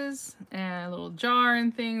pieces and a little jar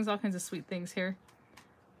and things, all kinds of sweet things here.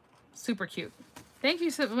 Super cute. Thank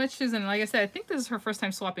you so much, Susan. Like I said, I think this is her first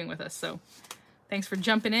time swapping with us, so thanks for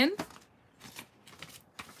jumping in.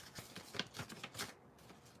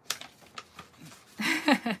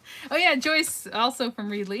 Oh yeah, Joyce, also from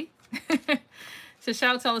Reedley. So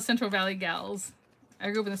shout out to all the Central Valley gals. I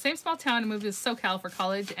grew up in the same small town and moved to SoCal for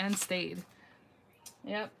college and stayed.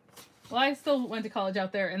 Yep. Well, I still went to college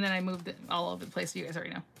out there, and then I moved all over the place. You guys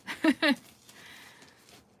already know.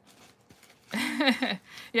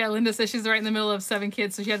 Yeah, Linda says she's right in the middle of 7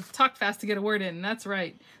 kids, so she had to talk fast to get a word in. That's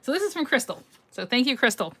right. So this is from Crystal. So thank you,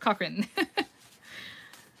 Crystal Cochran.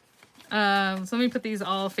 So let me put these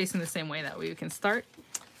all facing the same way. That way you can start.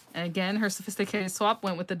 And again, her sophisticated swap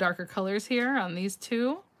went with the darker colors here on these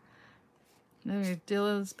two.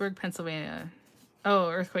 Dillsburg, Pennsylvania. Oh,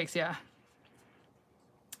 earthquakes, yeah.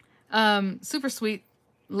 Super sweet.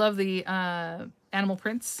 Love the animal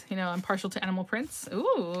prints. You know, I'm partial to animal prints.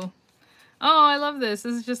 Ooh. Oh, I love this.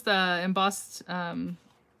 This is just embossed, you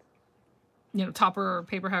know, topper or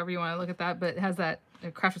paper, however you want to look at that. But it has that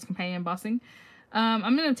Crafter's Companion embossing.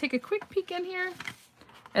 I'm going to take a quick peek in here.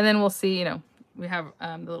 And then we'll see, you know, we have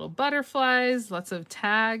the little butterflies, lots of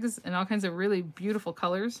tags, and all kinds of really beautiful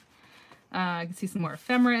colors. I can see some more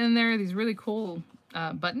ephemera in there. These really cool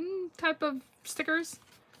button type of stickers.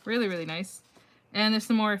 Really, really nice. And there's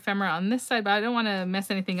some more ephemera on this side, but I don't want to mess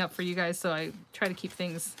anything up for you guys, so I try to keep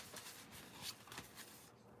things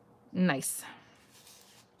nice.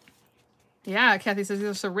 Yeah, Kathy says these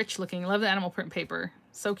are so rich looking. Love the animal print paper.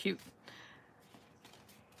 So cute.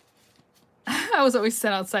 I was always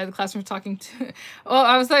sent outside the classroom for talking too. Well,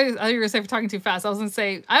 I thought you were going to say for talking too fast. I was going to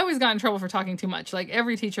say, I always got in trouble for talking too much. Like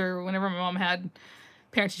every teacher, whenever my mom had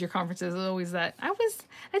parent-teacher conferences, it was always that. I was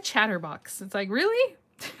a chatterbox. It's like, really?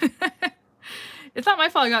 It's not my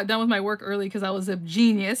fault I got done with my work early because I was a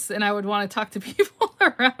genius and I would want to talk to people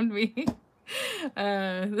around me.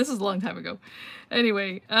 This was a long time ago.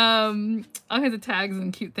 Anyway, all kinds of tags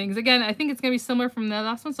and cute things. Again, I think it's going to be similar from the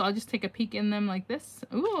last one, so I'll just take a peek in them like this.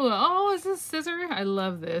 Ooh, oh, is this scissor? I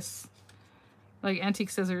love this. Like antique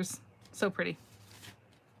scissors. So pretty.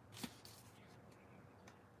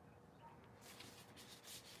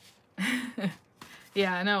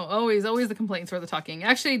 Yeah, I know. Always the complaints for the talking.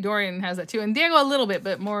 Actually, Dorian has that too. And Diego a little bit,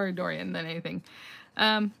 but more Dorian than anything.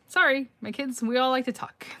 Sorry, my kids, we all like to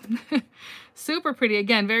talk. Super pretty.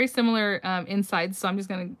 Again, very similar inside. So I'm just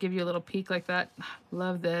going to give you a little peek like that.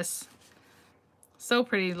 Love this. So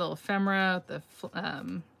pretty. Little ephemera. The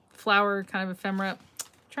flower kind of ephemera. I'm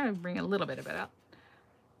trying to bring a little bit of it out.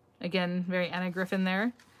 Again, very Anna Griffin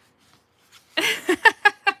there.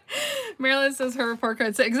 Marilyn says her report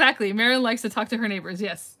card. So exactly. Marilyn likes to talk to her neighbors.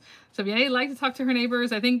 Yes. So Vianney likes to talk to her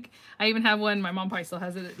neighbors. I think I even have one. My mom probably still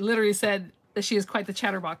has it. It literally said that she is quite the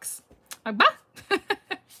chatterbox. Like, bah!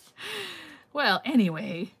 Well,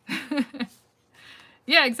 anyway.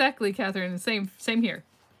 Yeah, exactly, Catherine. Same here.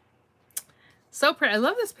 So pretty. I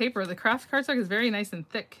love this paper. The craft cardstock is very nice and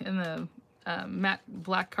thick. And the matte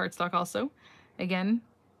black cardstock also. Again,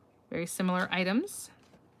 very similar items.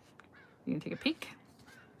 You can take a peek.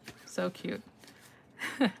 So cute.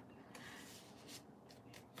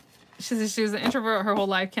 She says she was an introvert her whole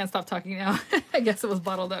life, can't stop talking now. I guess it was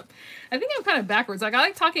bottled up. I think I'm kind of backwards. Like I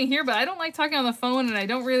like talking here, but I don't like talking on the phone, and I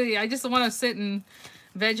just want to sit and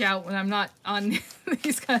veg out when I'm not on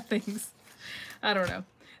these kind of things. I don't know.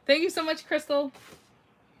 Thank you so much, Crystal.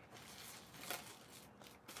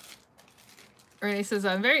 Renee says,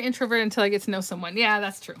 I'm very introverted until I get to know someone. Yeah,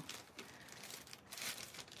 that's true.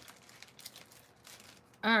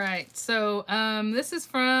 All right, so this is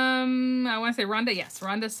from, I want to say Rhonda. Yes,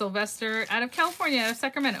 Rhonda Sylvester out of California, out of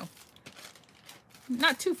Sacramento.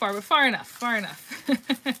 Not too far, but far enough, far enough.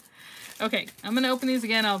 Okay, I'm going to open these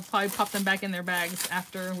again. I'll probably pop them back in their bags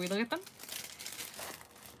after we look at them.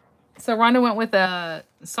 So Rhonda went with a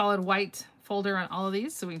solid white folder on all of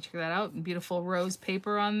these, so we can check that out. Beautiful rose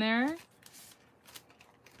paper on there.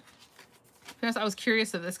 I was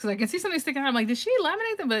curious of this because I can see something sticking out. I'm like, did she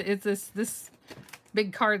laminate them? But it's this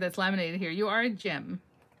big card that's laminated here. You are a gem,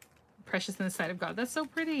 precious in the sight of God. That's so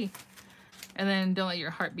pretty. And then don't let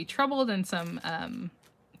your heart be troubled, and some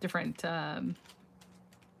different oh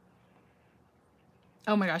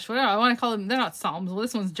my gosh, what do I want to call them? They're not psalms. Well,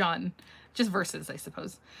 this one's John, just verses, I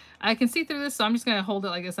suppose. I can see through this, so I'm just going to hold it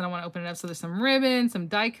like this, and I want to open it up. So there's some ribbon, some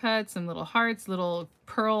die cuts, some little hearts, little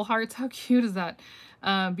pearl hearts. How cute is that?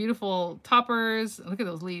 Beautiful toppers. Look at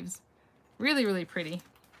those leaves. Really, really pretty.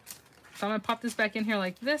 So I'm going to pop this back in here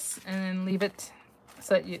like this and then leave it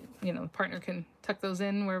so that you know, the partner can tuck those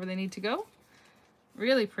in wherever they need to go.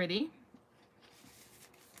 Really pretty.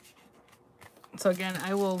 So again,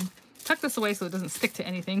 I will tuck this away so it doesn't stick to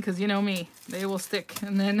anything, because you know me, they will stick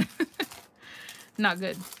and then not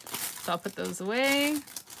good. So I'll put those away.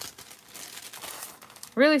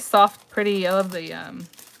 Really soft, pretty. I love the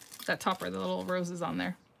that topper, the little roses on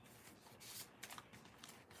there.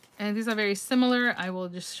 And these are very similar. I will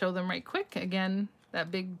just show them right quick. Again,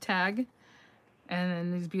 that big tag. And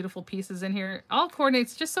then these beautiful pieces in here. All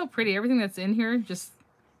coordinates just so pretty. Everything that's in here just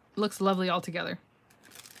looks lovely all together.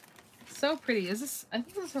 So pretty. Is this, I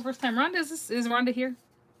think this is her first time. Rhonda, is Rhonda here?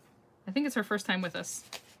 I think it's her first time with us.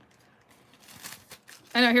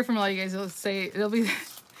 I know I hear from a lot of you guys. It'll say, it'll be,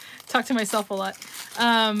 talk to myself a lot.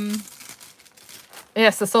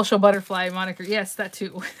 Yes, the social butterfly moniker. Yes, that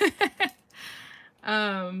too.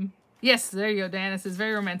 Yes, there you go, Diana. This is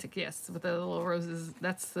very romantic. Yes, with the little roses.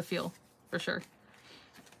 That's the feel for sure.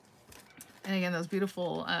 And again, those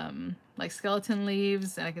beautiful like skeleton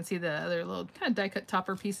leaves, and I can see the other little kind of die cut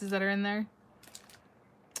topper pieces that are in there.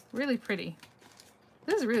 Really pretty.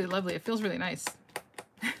 This is really lovely. It feels really nice.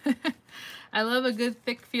 I love a good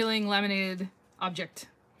thick feeling laminated object.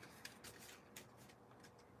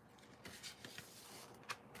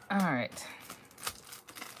 All right.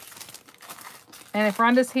 And if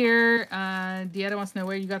Rhonda's here, Dieta wants to know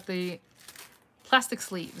where you got the plastic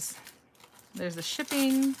sleeves. There's the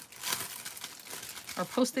shipping or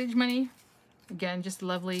postage money. Again, just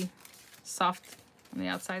lovely, soft on the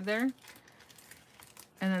outside there.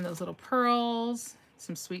 And then those little pearls,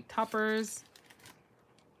 some sweet toppers,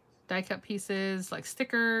 die cut pieces like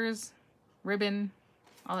stickers, ribbon,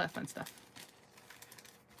 all that fun stuff.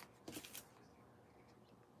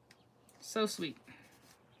 So sweet.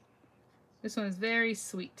 This one is very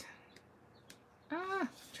sweet. Trying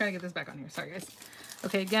to get this back on here. Sorry, guys.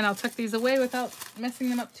 Okay, again, I'll tuck these away without messing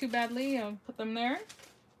them up too badly. I'll put them there.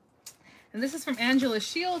 And this is from Angela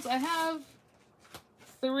Shields. I have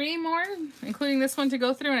 3 more, including this one to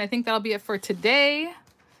go through, and I think that'll be it for today.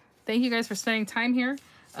 Thank you guys for spending time here.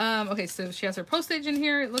 Okay, so she has her postage in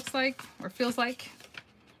here, it looks like, or feels like.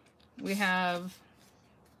 We have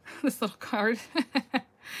this little card.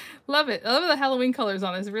 Love it. I love the Halloween colors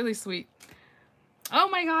on it. It's really sweet. Oh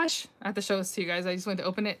my gosh. I have to show this to you guys. I just went to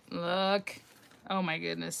open it. Look. Oh my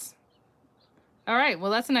goodness. All right.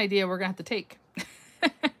 Well, that's an idea we're going to have to take.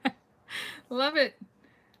 Love it.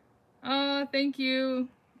 Oh, thank you.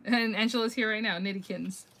 And Angela's here right now.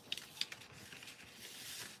 Nittykins.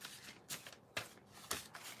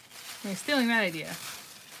 I'm stealing that idea.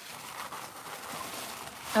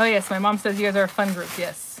 Oh yes, my mom says you guys are a fun group.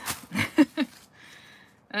 Yes.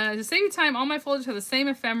 To save you time, all my folders have the same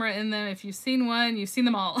ephemera in them. If you've seen one, you've seen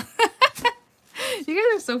them all. You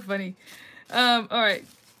guys are so funny. All right,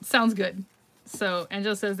 sounds good. So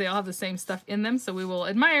Angela says they all have the same stuff in them, so we will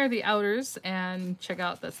admire the outers and check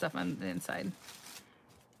out the stuff on the inside.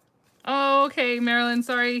 Oh, okay, Marilyn,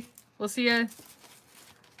 sorry. We'll see you.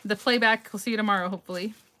 The playback, we'll see you tomorrow,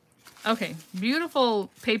 hopefully. Okay, beautiful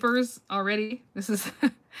papers already. This is,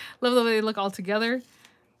 love the way they look all together.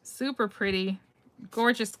 Super pretty,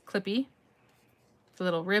 gorgeous clippy. A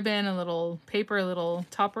little ribbon, a little paper, a little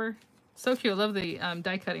topper. So cute. I love the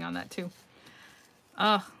die cutting on that too.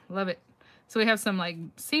 Oh, love it. So we have some like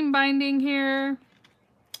seam binding here.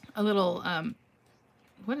 A little,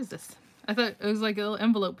 what is this? I thought it was like a little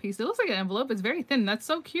envelope piece. It looks like an envelope. It's very thin. That's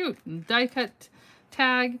so cute. Die cut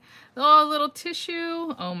tag. Oh, a little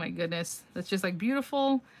tissue. Oh my goodness. That's just like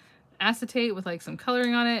beautiful acetate with like some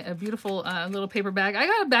coloring on it. A beautiful little paper bag. I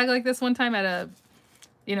got a bag like this one time at a,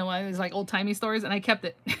 you know, it was like old-timey stores, and I kept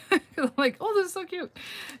it. I'm like, oh, this is so cute.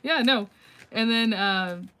 Yeah, no. And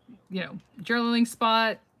then, you know, journaling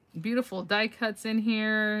spot. Beautiful die cuts in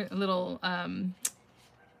here. A little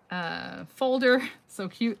folder. So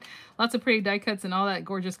cute. Lots of pretty die cuts and all that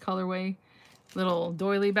gorgeous colorway. Little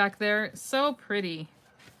doily back there. So pretty.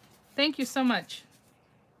 Thank you so much.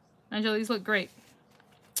 Angela, these look great.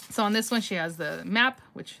 So on this one, she has the map,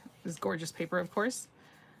 which is gorgeous paper, of course.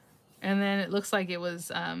 And then it looks like it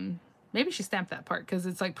was, maybe she stamped that part because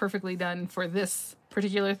it's like perfectly done for this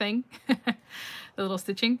particular thing. The little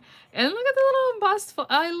stitching. And look at the little embossed,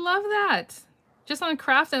 I love that. Just on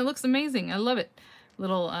craft, and it looks amazing. I love it.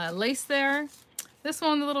 Little lace there. This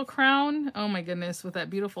one, the little crown. Oh my goodness, with that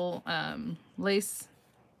beautiful lace.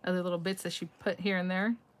 Other little bits that she put here and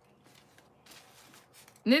there.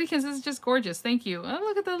 Nittykins, this is just gorgeous. Thank you. Oh,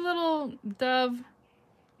 look at the little dove.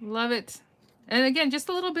 Love it. And again, just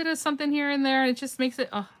a little bit of something here and there. It just makes it,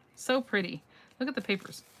 oh, so pretty. Look at the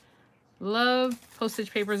papers. Love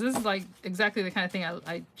postage papers. This is like exactly the kind of thing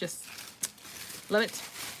I just love it.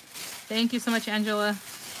 Thank you so much, Angela.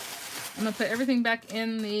 I'm going to put everything back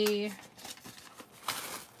in the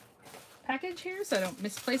package here so I don't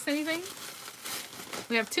misplace anything.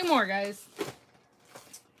 We have 2 more, guys,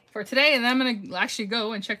 for today, and then I'm going to actually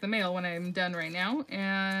go and check the mail when I'm done right now,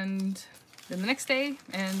 and then the next day,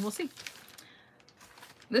 and we'll see.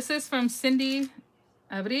 This is from Cindy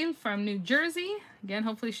Abril from New Jersey. Again,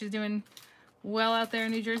 hopefully she's doing well out there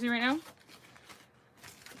in New Jersey right now.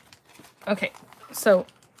 Okay, so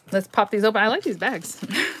let's pop these open. I like these bags.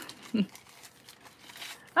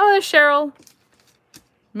 Oh, there's Cheryl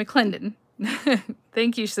McClendon.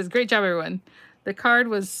 Thank you. She says, great job, everyone. The card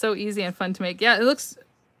was so easy and fun to make. Yeah, it looks,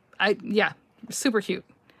 yeah, super cute.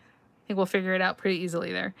 I think we'll figure it out pretty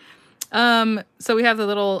easily there. So we have the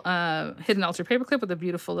little hidden altar paperclip with a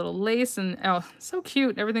beautiful little lace, and oh, so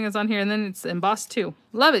cute. Everything is on here, and then it's embossed too.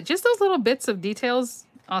 Love it. Just those little bits of details.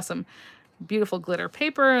 Awesome. Beautiful glitter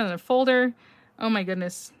paper and a folder. Oh my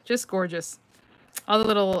goodness. Just gorgeous. All the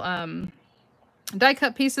little die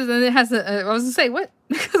cut pieces, and it has I was gonna say what?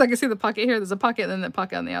 Because I can see the pocket here. There's a pocket and then the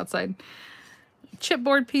pocket on the outside.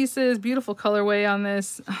 Chipboard pieces, beautiful colorway on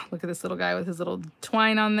this. Oh, look at this little guy with his little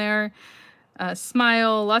twine on there.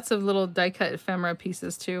 Smile, lots of little die cut ephemera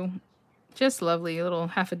pieces too. Just lovely, a little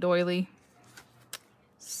half a doily.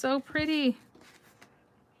 So pretty.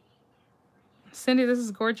 Cindy, this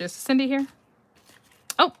is gorgeous. Cindy here?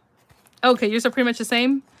 Oh, okay, yours are pretty much the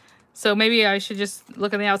same. So maybe I should just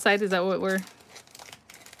look on the outside. Is that what we're...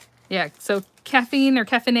 Yeah, so Caffeine or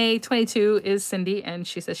Caffeine 22 is Cindy, and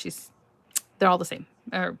she says they're all the same,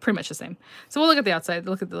 or pretty much the same. So we'll look at the outside.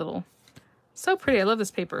 Look at the little, so pretty. I love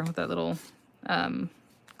this paper with that little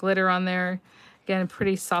glitter on there. Again,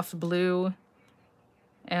 pretty soft blue.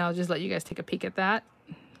 And I'll just let you guys take a peek at that.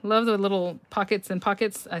 Love the little pockets and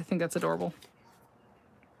pockets. I think that's adorable.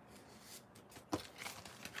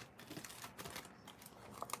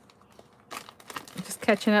 Just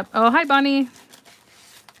catching up. Oh, hi, Bonnie.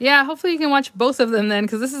 Yeah, hopefully you can watch both of them then,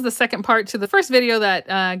 because this is the second part to the first video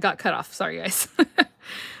that got cut off. Sorry, guys.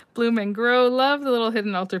 Bloom and Grow. Love the little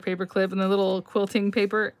hidden altar paper clip and the little quilting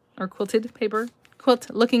paper, or quilted paper,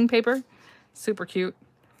 quilt-looking paper. Super cute.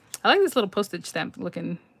 I like this little postage stamp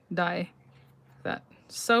looking die. That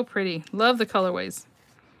so pretty. Love the colorways.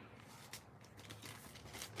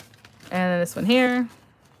 And then this one here.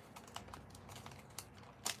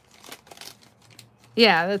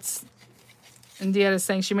 Yeah, that's... And Deetta's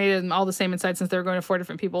saying she made it all the same inside since they were going to 4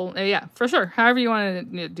 different people. Yeah, for sure. However you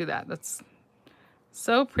want to do that. That's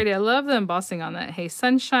so pretty. I love the embossing on that. Hey,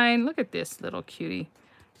 Sunshine. Look at this little cutie.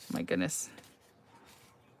 My goodness.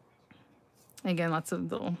 Again, lots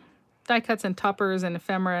of little die cuts and toppers and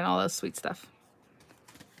ephemera and all that sweet stuff.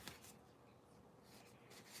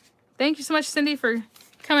 Thank you so much, Cindy, for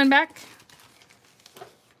coming back.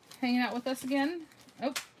 Hanging out with us again.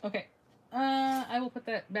 Oh, okay. I will put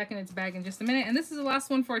that back in its bag in just a minute. And this is the last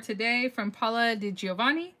one for today from Paula Di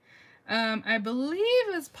Giovanni. I believe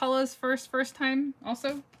it's Paula's first time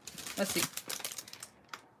also. Let's see.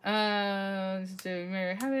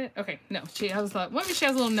 Mary have it? Okay, no. I was like, maybe she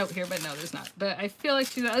has a little note here, but no, there's not. But I feel like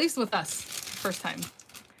she's at least with us first time.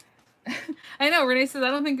 I know, Renee says, I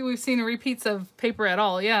don't think we've seen repeats of paper at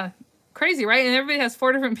all. Yeah, crazy, right? And everybody has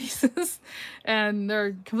 4 different pieces, and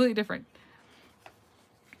they're completely different.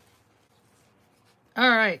 All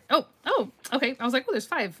right. Oh, okay. I was like, oh, there's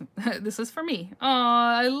 5. This is for me. Oh,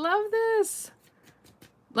 I love this.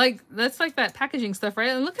 Like, that's like that packaging stuff, right?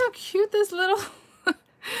 And look how cute this little...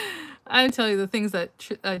 I tell you the things that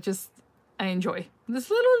I enjoy. This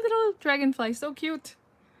little dragonfly, so cute.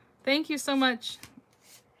 Thank you so much.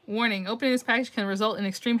 Warning, opening this package can result in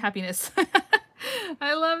extreme happiness.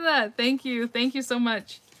 I love that. Thank you. Thank you so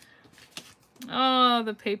much. Oh,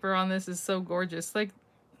 the paper on this is so gorgeous. Like,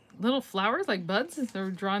 little flowers, like buds.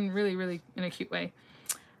 They're drawn really, really in a cute way.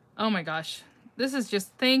 Oh my gosh. This is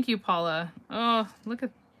just, thank you, Paula. Oh, look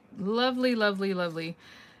at, lovely, lovely, lovely.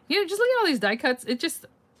 You know, just looking at all these die cuts, it just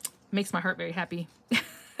makes my heart very happy.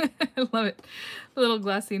 I love it. A little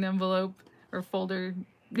glassine envelope or folder.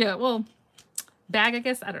 Yeah, well, bag, I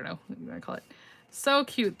guess. I don't know what I call it. So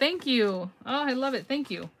cute. Thank you. Oh, I love it.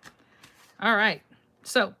 Thank you. All right.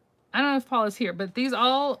 So, I don't know if Paula's here, but these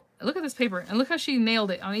all... Look at this paper, and look how she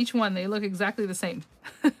nailed it on each one. They look exactly the same.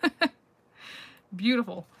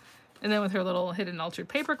 Beautiful. And then with her little hidden altered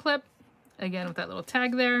paper clip, again with that little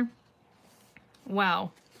tag there.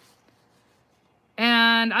 Wow.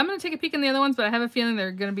 And I'm going to take a peek in the other ones, but I have a feeling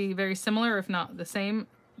they're going to be very similar, if not the same.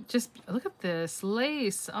 Just look at this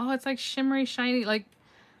lace. Oh, it's like shimmery, shiny, like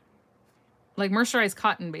mercerized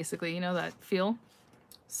cotton, basically. You know that feel?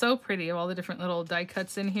 So pretty. All the different little die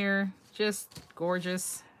cuts in here. Just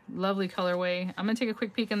gorgeous. Lovely colorway. I'm going to take a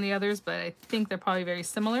quick peek in the others, but I think they're probably very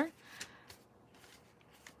similar.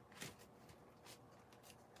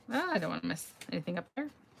 I don't want to miss anything up there.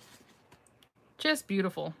 Just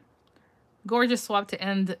beautiful. Gorgeous swap to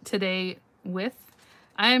end today with.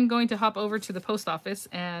 I am going to hop over to the post office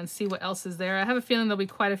and see what else is there. I have a feeling there'll be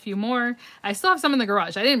quite a few more. I still have some in the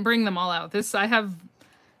garage. I didn't bring them all out.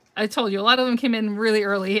 I told you, a lot of them came in really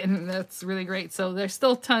early, and that's really great. So there's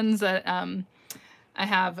still tons that I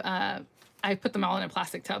have. I put them all in a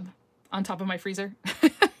plastic tub on top of my freezer.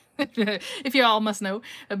 If you all must know,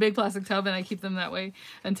 a big plastic tub, and I keep them that way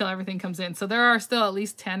until everything comes in. So there are still at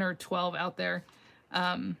least 10 or 12 out there.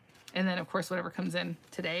 And then, of course, whatever comes in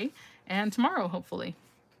today and tomorrow, hopefully.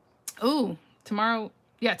 Oh, tomorrow.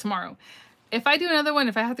 Yeah, tomorrow. If I do another one,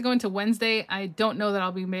 if I have to go into Wednesday, I don't know that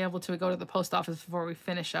I'll be able to go to the post office before we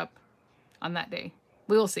finish up on that day.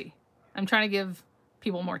 We will see. I'm trying to give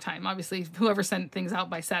people more time. Obviously, whoever sent things out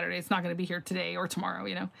by Saturday, it's not going to be here today or tomorrow,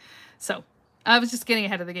 you know. So I was just getting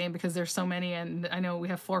ahead of the game because there's so many, and I know we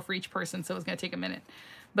have 4 for each person, so it's going to take a minute.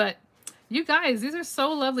 But you guys, these are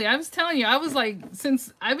so lovely. I was telling you, I was like,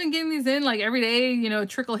 since I've been getting these in like every day, you know,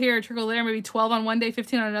 trickle here, trickle there, maybe 12 on one day,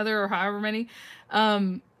 15 on another, or however many.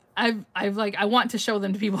 I've like, I want to show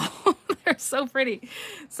them to people. They're so pretty.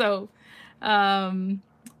 So,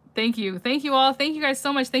 thank you. Thank you all. Thank you guys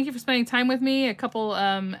so much. Thank you for spending time with me. A couple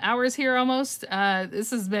hours here almost.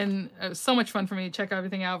 This has been so much fun for me to check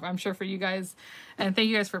everything out. I'm sure for you guys. And thank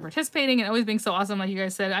you guys for participating and always being so awesome. Like you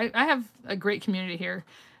guys said, I have a great community here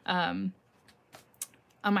on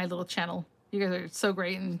my little channel. You guys are so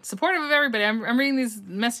great and supportive of everybody. I'm reading these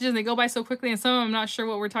messages and they go by so quickly, and some of them I'm not sure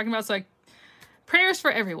what we're talking about. So prayers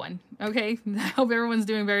for everyone. Okay. I hope everyone's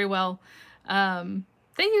doing very well.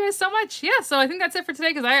 Thank you guys so much. Yeah, so I think that's it for today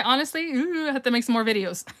because I honestly have to make some more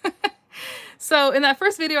videos. So in that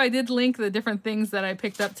first video, I did link the different things that I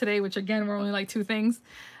picked up today, which again were only like 2 things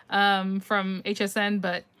from HSN,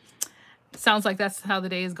 but sounds like that's how the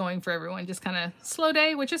day is going for everyone. Just kind of slow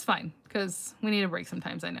day, which is fine because we need a break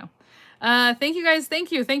sometimes, I know. Thank you guys.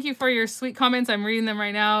 Thank you. Thank you for your sweet comments. I'm reading them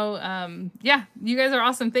right now. Yeah, you guys are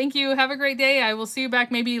awesome. Thank you. Have a great day. I will see you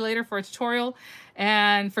back maybe later for a tutorial.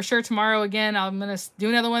 And for sure tomorrow again, I'm going to do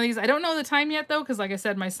another one of these. I don't know the time yet though, because like I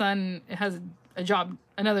said, my son has a job,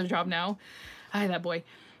 another job now. Hi, that boy.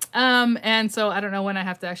 And so I don't know when I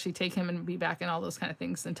have to actually take him and be back and all those kind of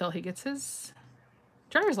things until he gets his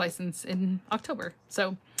driver's license in October.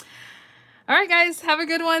 So, all right, guys, have a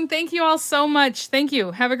good one. Thank you all so much. Thank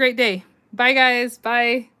you. Have a great day. Bye, guys.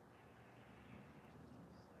 Bye.